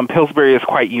Pillsbury is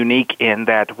quite unique in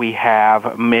that we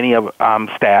have many of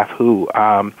staff who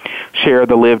share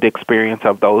the lived experience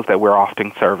of those that we're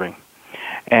often serving.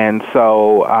 And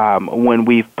so when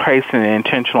we've placed an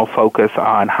intentional focus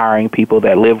on hiring people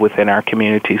that live within our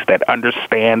communities that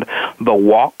understand the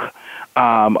walk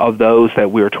of those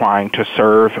that we're trying to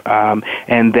serve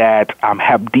and that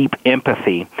have deep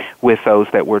empathy with those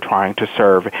that we're trying to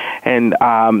serve. And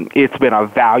it's been a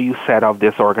value set of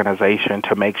this organization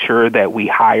to make sure that we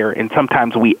hire, and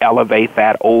sometimes we elevate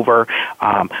that over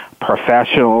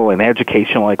professional and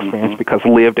educational experience because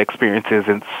lived experience is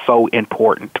so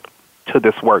important. to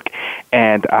this work,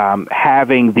 and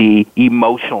having the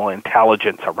emotional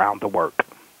intelligence around the work.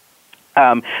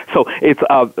 So it's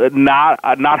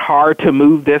not hard to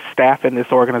move this staff in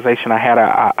this organization. I had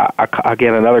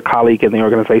again another colleague in the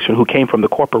organization who came from the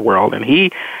corporate world, and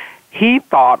he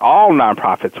thought all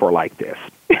nonprofits were like this.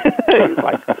 He's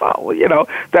like, well,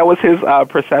 that was his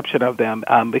perception of them,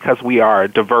 because we are a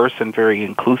diverse and very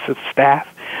inclusive staff.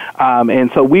 And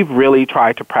so we've really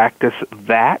tried to practice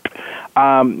that.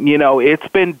 It's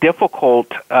been difficult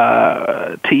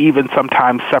to even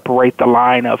sometimes separate the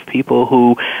line of people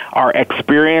who are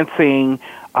experiencing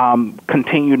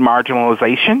continued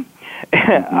marginalization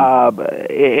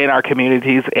in our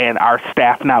communities, and our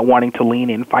staff not wanting to lean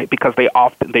in and fight because they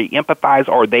empathize,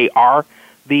 or they are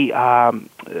there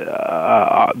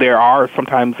are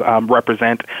sometimes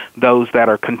represent those that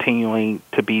are continuing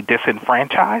to be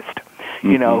disenfranchised,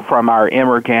 from our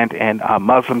immigrant and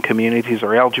Muslim communities or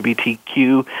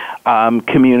LGBTQ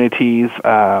communities,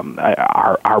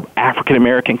 our African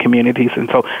American communities, and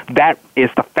so that is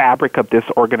the fabric of this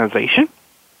organization.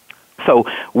 So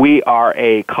we are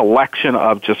a collection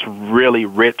of just really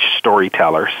rich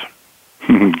storytellers.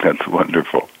 That's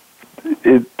wonderful.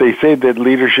 They say that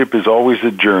leadership is always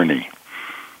a journey.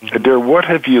 Adair, what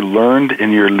have you learned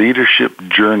in your leadership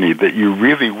journey that you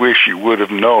really wish you would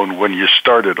have known when you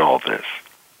started all this?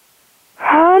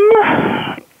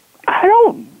 I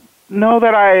don't know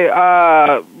that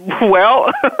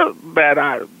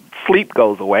that sleep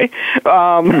goes away,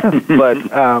 but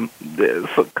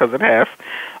because it has.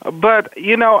 But,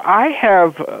 I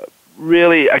have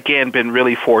really, again, been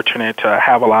really fortunate to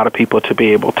have a lot of people to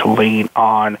be able to lean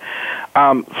on.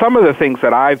 Some of the things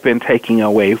that I've been taking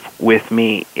away with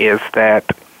me is that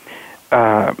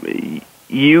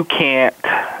you can't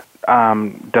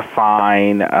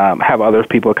have other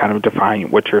people kind of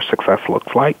define what your success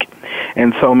looks like.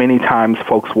 And so many times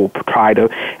folks will try to,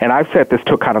 and I've said this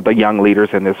to kind of the young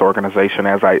leaders in this organization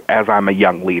as I'm a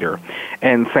young leader,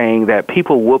 and saying that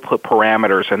people will put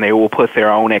parameters and they will put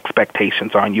their own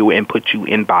expectations on you and put you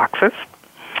in boxes.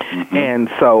 Mm-hmm. And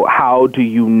so how do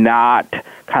you not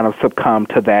kind of succumb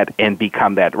to that and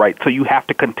become that, right? So you have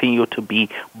to continue to be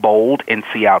bold and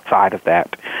see outside of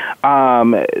that.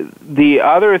 The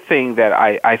other thing that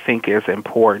I think is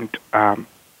important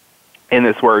in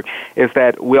this work is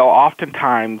that we'll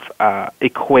oftentimes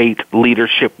equate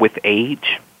leadership with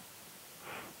age.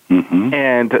 Mm-hmm.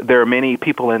 And there are many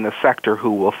people in the sector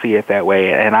who will see it that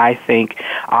way. And I think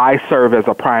I serve as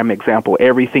a prime example.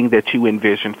 Everything that you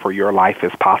envision for your life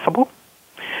is possible.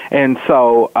 And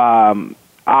so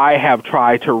I have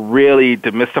tried to really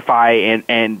demystify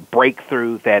and break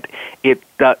through that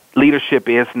leadership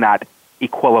is not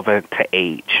equivalent to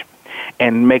age.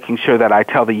 And making sure that I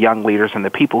tell the young leaders and the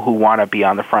people who want to be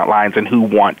on the front lines and who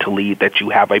want to lead that you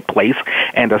have a place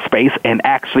and a space, and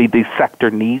actually the sector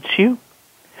needs you.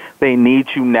 They need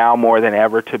you now more than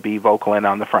ever to be vocal and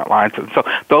on the front lines. And so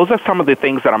those are some of the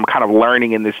things that I'm kind of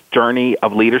learning in this journey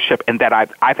of leadership, and that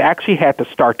I've actually had to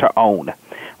start to own,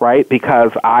 right?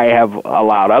 Because I have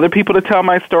allowed other people to tell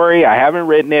my story. I haven't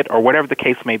written it, or whatever the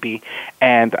case may be.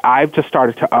 And I've just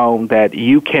started to own that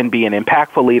you can be an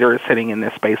impactful leader sitting in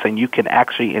this space, and you can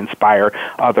actually inspire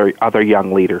other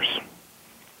young leaders.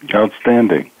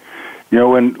 Outstanding.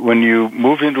 When you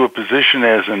move into a position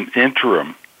as an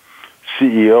interim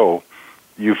CEO,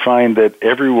 you find that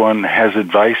everyone has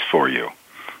advice for you.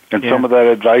 And some of that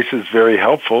advice is very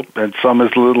helpful, and some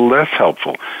is a little less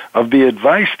helpful. Of the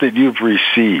advice that you've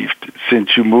received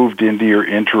since you moved into your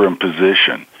interim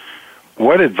position,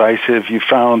 what advice have you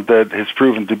found that has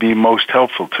proven to be most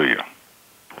helpful to you?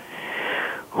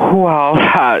 Well,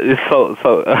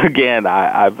 so again,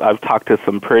 I've talked to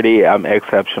some pretty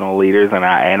exceptional leaders, and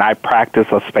I practice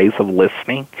a space of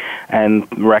listening and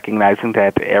recognizing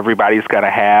that everybody's going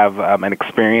to have an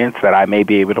experience that I may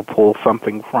be able to pull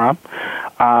something from.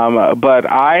 But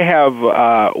I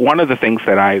have one of the things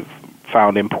that I've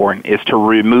found important is to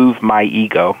remove my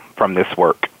ego from this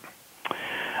work.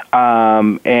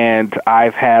 And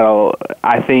I've had,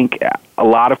 I think, a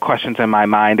lot of questions in my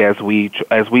mind as we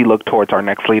look towards our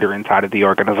next leader inside of the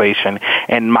organization,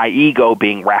 and my ego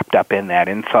being wrapped up in that.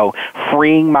 And so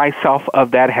freeing myself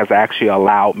of that has actually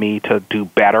allowed me to do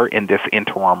better in this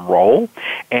interim role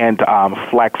and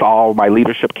flex all my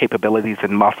leadership capabilities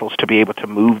and muscles to be able to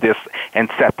move this and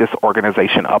set this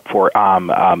organization up for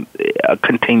a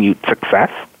continued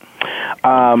success.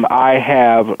 I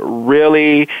have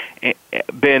really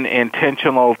been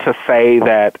intentional to say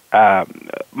that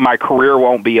my career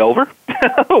won't be over.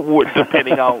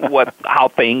 depending on how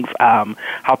things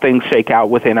shake out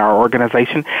within our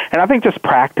organization. And I think just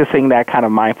practicing that kind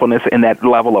of mindfulness and that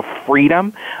level of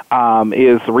freedom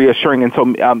is reassuring. And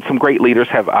so some great leaders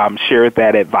have shared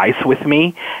that advice with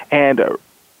me. And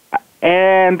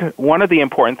one of the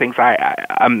important things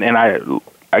I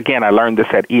learned this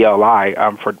at ELI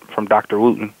from Dr.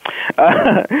 Wooten,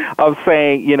 of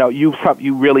saying,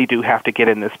 you really do have to get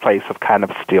in this place of kind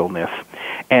of stillness,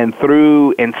 and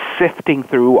sifting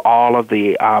through all of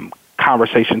the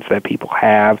conversations that people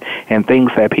have and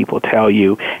things that people tell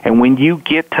you. And when you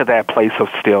get to that place of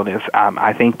stillness,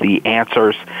 I think the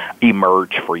answers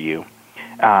emerge for you.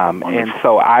 And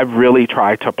so I've really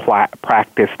tried to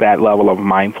practice that level of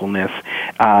mindfulness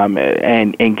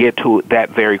and get to that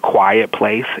very quiet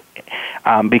place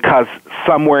because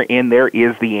somewhere in there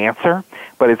is the answer,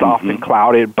 but it's often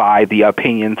clouded by the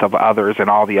opinions of others and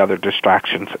all the other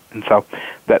distractions. And so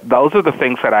those are the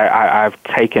things that I've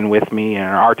taken with me and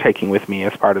are taking with me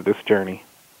as part of this journey.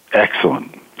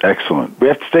 Excellent. Excellent. We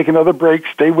have to take another break.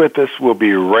 Stay with us. We'll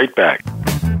be right back.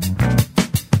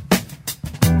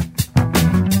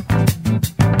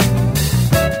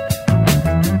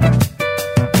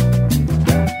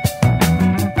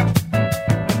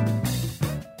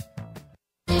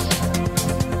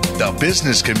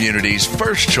 Business community's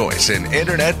first choice in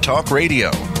Internet Talk Radio,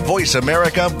 Voice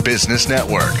America Business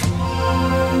Network.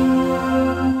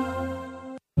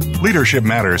 Leadership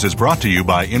Matters is brought to you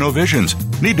by Innovisions.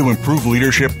 Need to improve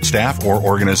leadership, staff, or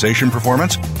organization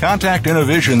performance? Contact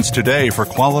Innovisions today for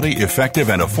quality, effective,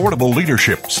 and affordable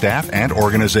leadership, staff, and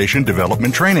organization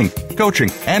development training, coaching,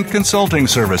 and consulting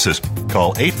services.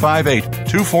 Call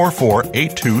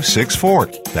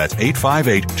 858-244-8264. That's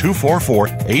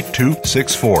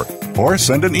 858-244-8264. Or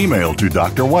send an email to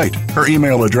Dr. White. Her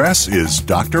email address is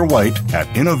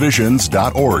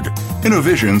drwhite@innovisions.org.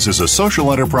 Innovisions is a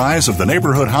social enterprise of the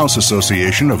Neighborhood House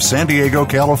Association of San Diego,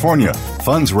 California.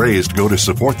 Funds raised go to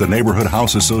support the Neighborhood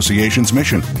House Association's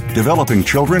mission, developing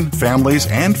children, families,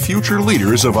 and future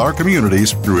leaders of our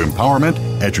communities through empowerment,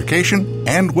 education,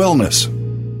 and wellness.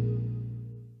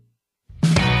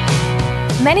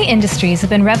 Many industries have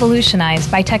been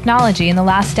revolutionized by technology in the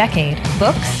last decade.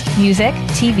 Books, music,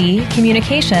 TV,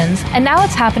 communications, and now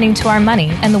it's happening to our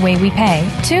money and the way we pay.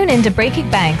 Tune in to Breaking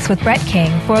Banks with Brett King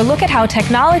for a look at how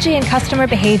technology and customer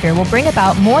behavior will bring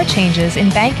about more changes in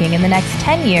banking in the next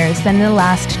 10 years than in the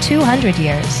last 200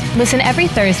 years. Listen every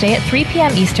Thursday at 3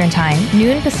 p.m. Eastern Time,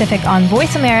 noon Pacific on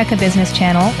Voice America Business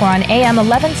Channel or on AM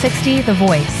 1160 The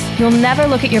Voice. You'll never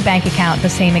look at your bank account the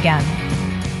same again.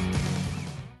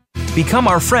 Become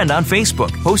our friend on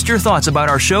Facebook. Post your thoughts about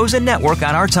our shows and network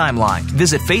on our timeline.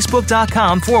 Visit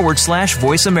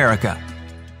Facebook.com/Voice America.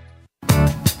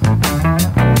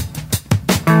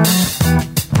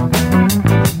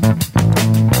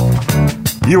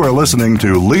 You are listening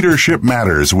to Leadership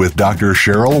Matters with Dr.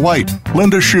 Cheryl White,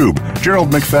 Linda Shube,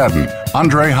 Gerald McFadden,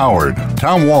 Andre Howard,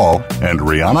 Tom Wall, and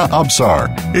Rihanna Absar.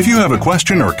 If you have a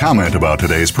question or comment about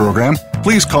today's program,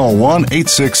 please call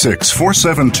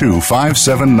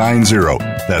 1-866-472-5790.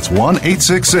 That's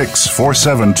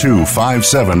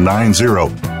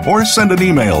 1-866-472-5790. Or send an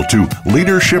email to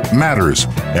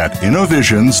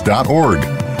leadershipmatters@innovisions.org.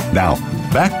 Now,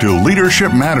 back to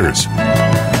Leadership Matters.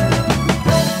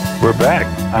 We're back.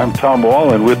 I'm Tom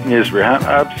Wall, and with me is Rihanna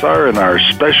Absar and our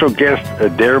special guest,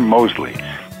 Adair Mosley,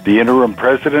 the interim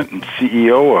president and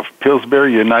CEO of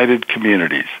Pillsbury United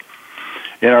Communities.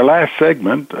 In our last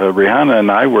segment, Rihanna and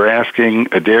I were asking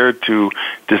Adair to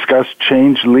discuss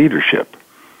change leadership.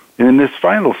 And in this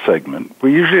final segment,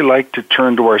 we usually like to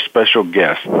turn to our special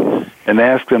guest and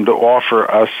ask them to offer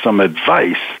us some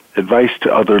advice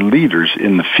to other leaders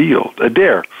in the field.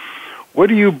 Adair, what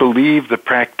do you believe the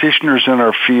practitioners in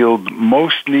our field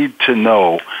most need to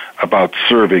know about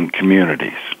serving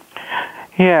communities?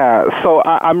 Yeah, so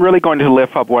I'm really going to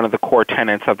lift up one of the core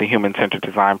tenets of the human-centered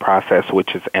design process,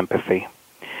 which is empathy.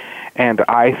 And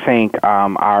I think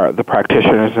the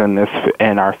practitioners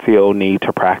in our field need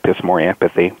to practice more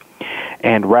empathy,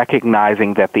 and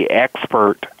recognizing that the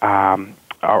expert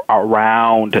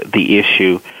around the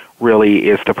issue really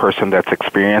is the person that's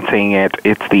experiencing it.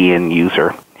 It's the end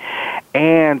user.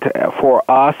 And for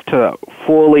us to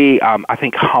fully, I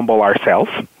think, humble ourselves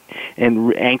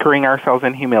and anchoring ourselves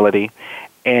in humility.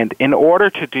 And in order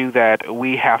to do that,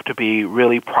 we have to be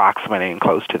really proximate and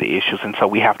close to the issues. And so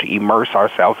we have to immerse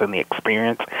ourselves in the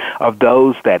experience of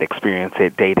those that experience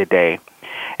it day to day.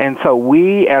 And so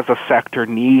we as a sector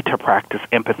need to practice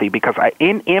empathy, because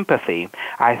in empathy,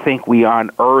 I think we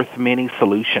unearth many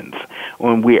solutions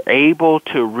when we're able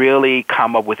to really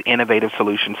come up with innovative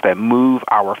solutions that move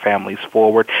our families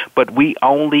forward. But we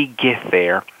only get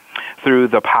there through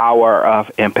the power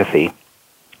of empathy.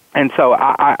 And so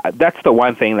that's the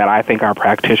one thing that I think our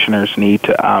practitioners need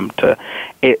to.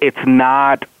 It's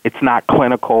not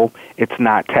clinical. It's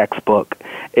not textbook.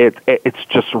 It's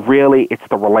just really it's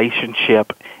the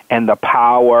relationship and the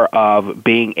power of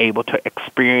being able to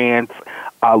experience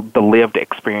the lived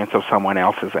experience of someone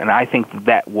else's. And I think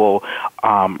that will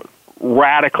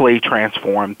radically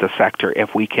transform the sector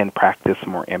if we can practice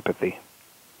more empathy.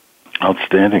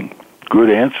 Outstanding. Good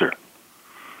answer.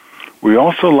 We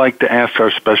also like to ask our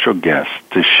special guests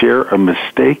to share a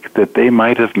mistake that they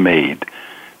might have made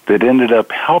that ended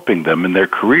up helping them in their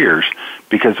careers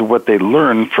because of what they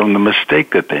learned from the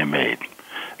mistake that they made.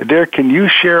 Adair, can you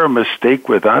share a mistake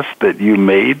with us that you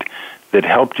made that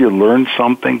helped you learn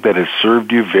something that has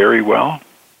served you very well?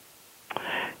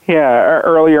 Yeah,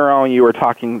 earlier on you were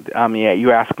talking,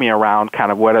 you asked me around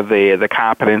kind of what are the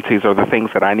competencies or the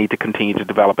things that I need to continue to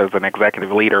develop as an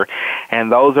executive leader,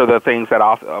 and those are the things that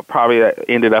probably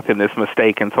ended up in this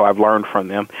mistake, and so I've learned from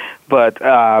them. But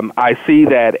I see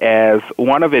that as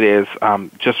one of it is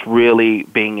just really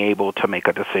being able to make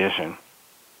a decision.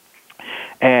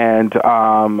 And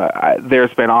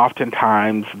there's been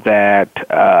oftentimes that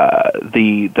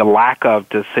the lack of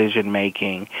decision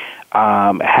making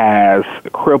has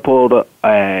crippled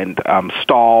and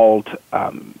stalled,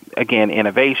 again,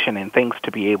 innovation and things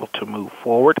to be able to move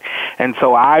forward. And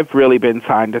so I've really been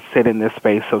trying to sit in this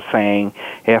space of saying,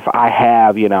 if I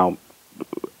have,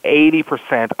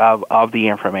 80% of the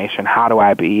information, how do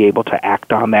I be able to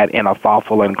act on that in a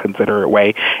thoughtful and considerate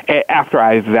way after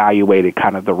I evaluated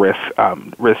kind of the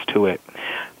risk to it?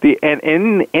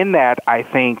 And in that, I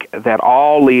think that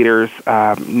all leaders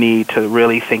need to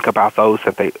really think about those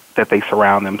that they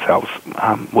surround themselves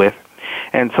with.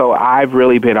 And so I've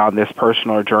really been on this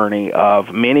personal journey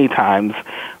of many times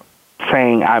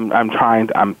saying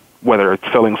I'm whether it's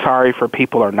feeling sorry for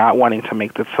people or not wanting to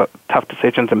make the tough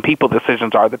decisions, and people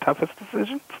decisions are the toughest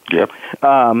decisions. Yep.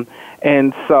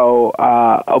 And so,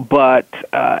 but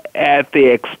at the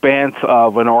expense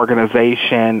of an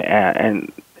organization,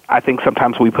 and I think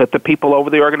sometimes we put the people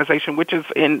over the organization, which is,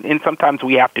 and sometimes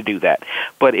we have to do that,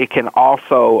 but it can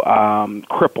also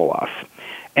cripple us.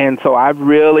 And so I've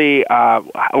really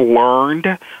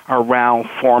learned around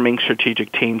forming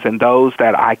strategic teams and those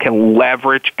that I can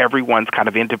leverage everyone's kind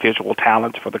of individual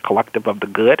talents for the collective of the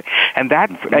good. And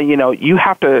that's, you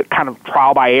have to kind of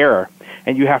trial by error.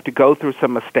 And you have to go through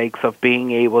some mistakes of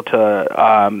being able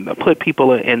to put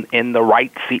people in the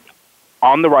right seat,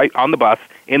 on the bus,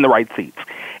 in the right seats.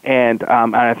 And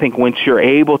I think once you're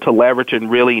able to leverage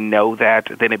and really know that,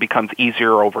 then it becomes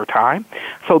easier over time.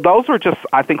 So those were just,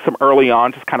 I think, some early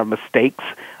on just kind of mistakes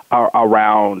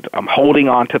around holding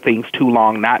on to things too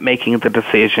long, not making the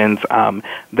decisions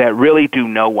that really do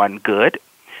no one good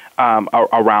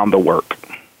around the work.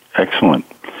 Excellent.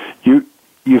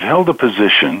 You've held a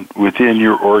position within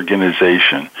your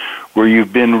organization where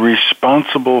you've been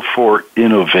responsible for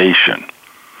innovation.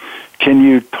 Can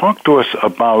you talk to us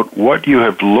about what you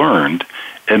have learned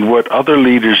and what other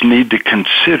leaders need to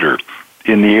consider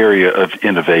in the area of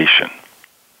innovation?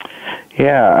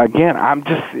 Yeah, again, I'm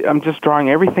just drawing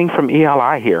everything from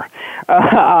ELI here,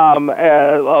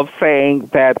 of saying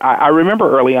that I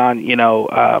remember early on,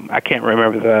 I can't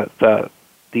remember the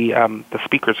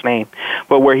speaker's name,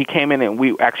 but where he came in and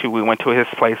we went to his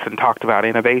place and talked about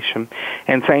innovation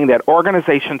and saying that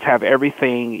organizations have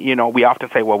everything. We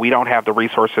often say, well, we don't have the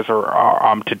resources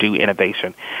or to do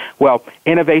innovation. Well,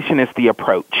 innovation is the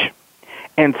approach.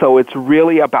 And so it's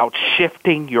really about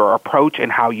shifting your approach and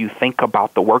how you think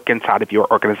about the work inside of your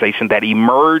organization that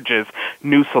emerges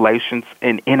new solutions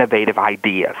and innovative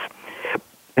ideas.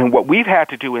 And what we've had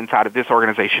to do inside of this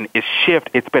organization is shift.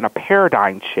 It's been a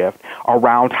paradigm shift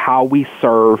around how we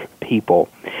serve people.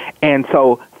 And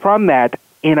so from that,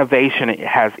 innovation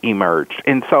has emerged.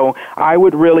 And so I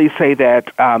would really say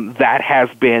that that has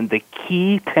been the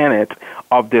key tenet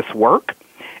of this work,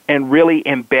 and really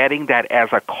embedding that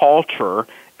as a culture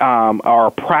or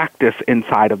a practice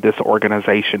inside of this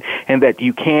organization, and that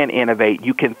you can innovate,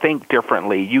 you can think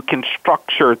differently, you can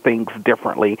structure things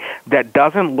differently. That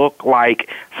doesn't look like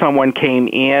someone came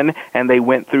in and they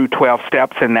went through 12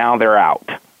 steps and now they're out.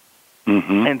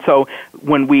 Mm-hmm. And so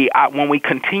when we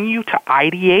continue to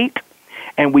ideate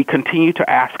and we continue to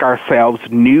ask ourselves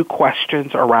new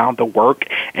questions around the work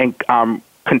and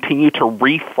continue to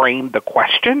reframe the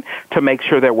question to make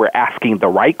sure that we're asking the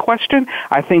right question,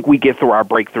 I think we get through our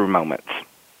breakthrough moments.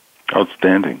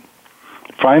 Outstanding.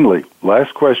 Finally,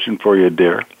 last question for you,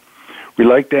 Adair. We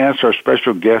like to ask our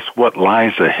special guests what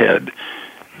lies ahead.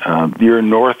 Your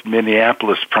North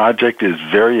Minneapolis project is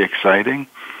very exciting.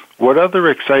 What other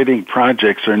exciting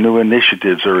projects or new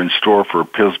initiatives are in store for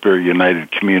Pillsbury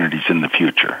United Communities in the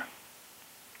future?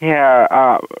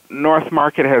 Yeah, North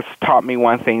Market has taught me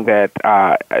one thing, that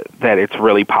it's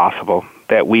really possible,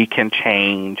 that we can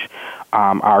change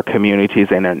our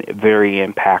communities in a very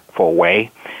impactful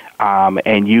way.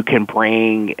 And you can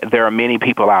there are many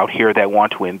people out here that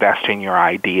want to invest in your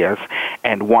ideas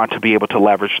and want to be able to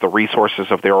leverage the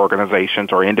resources of their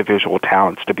organizations or individual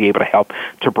talents to be able to help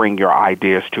to bring your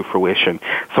ideas to fruition.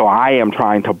 So I am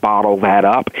trying to bottle that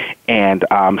up and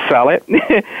sell it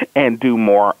and do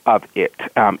more of it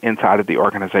inside of the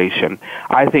organization.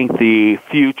 I think the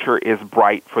future is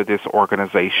bright for this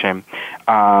organization,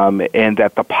 and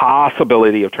that the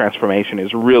possibility of transformation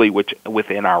is really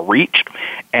within our reach.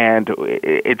 And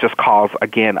it just calls,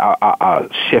 again, a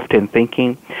shift in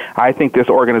thinking. I think this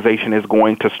organization is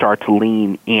going to start to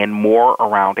lean in more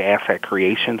around asset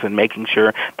creations and making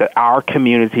sure that our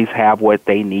communities have what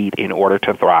they need in order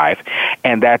to thrive.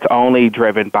 And that's only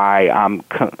driven by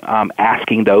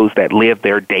asking those that live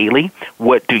there daily,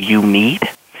 what do you need?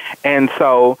 And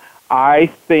so I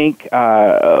think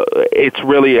it's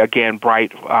really, again,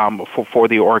 bright for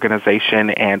the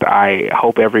organization, and I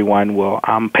hope everyone will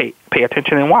pay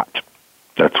attention and watch.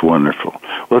 That's wonderful.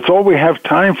 Well, that's all we have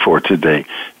time for today.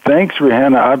 Thanks,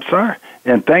 Rihanna Absar,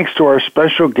 and thanks to our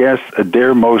special guest,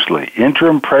 Adair Mosley,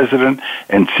 Interim President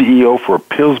and CEO for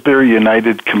Pillsbury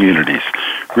United Communities.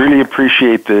 Really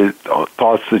appreciate the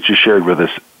thoughts that you shared with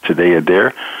us today,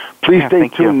 Adair. Please stay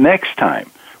tuned next time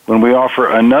when we offer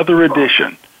another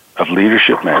edition of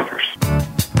Leadership Matters.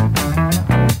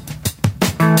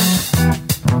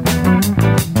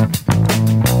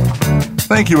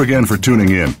 Thank you again for tuning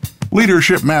in.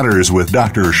 Leadership Matters with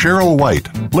Dr. Cheryl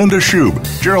White, Linda Shube,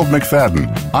 Gerald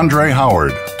McFadden, Andre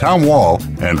Howard, Tom Wall,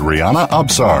 and Rihanna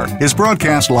Absar is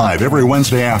broadcast live every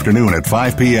Wednesday afternoon at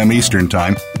 5 p.m. Eastern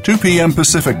Time, 2 p.m.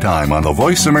 Pacific Time on the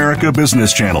Voice America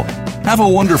Business Channel. Have a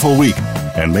wonderful week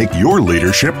and make your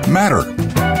leadership matter.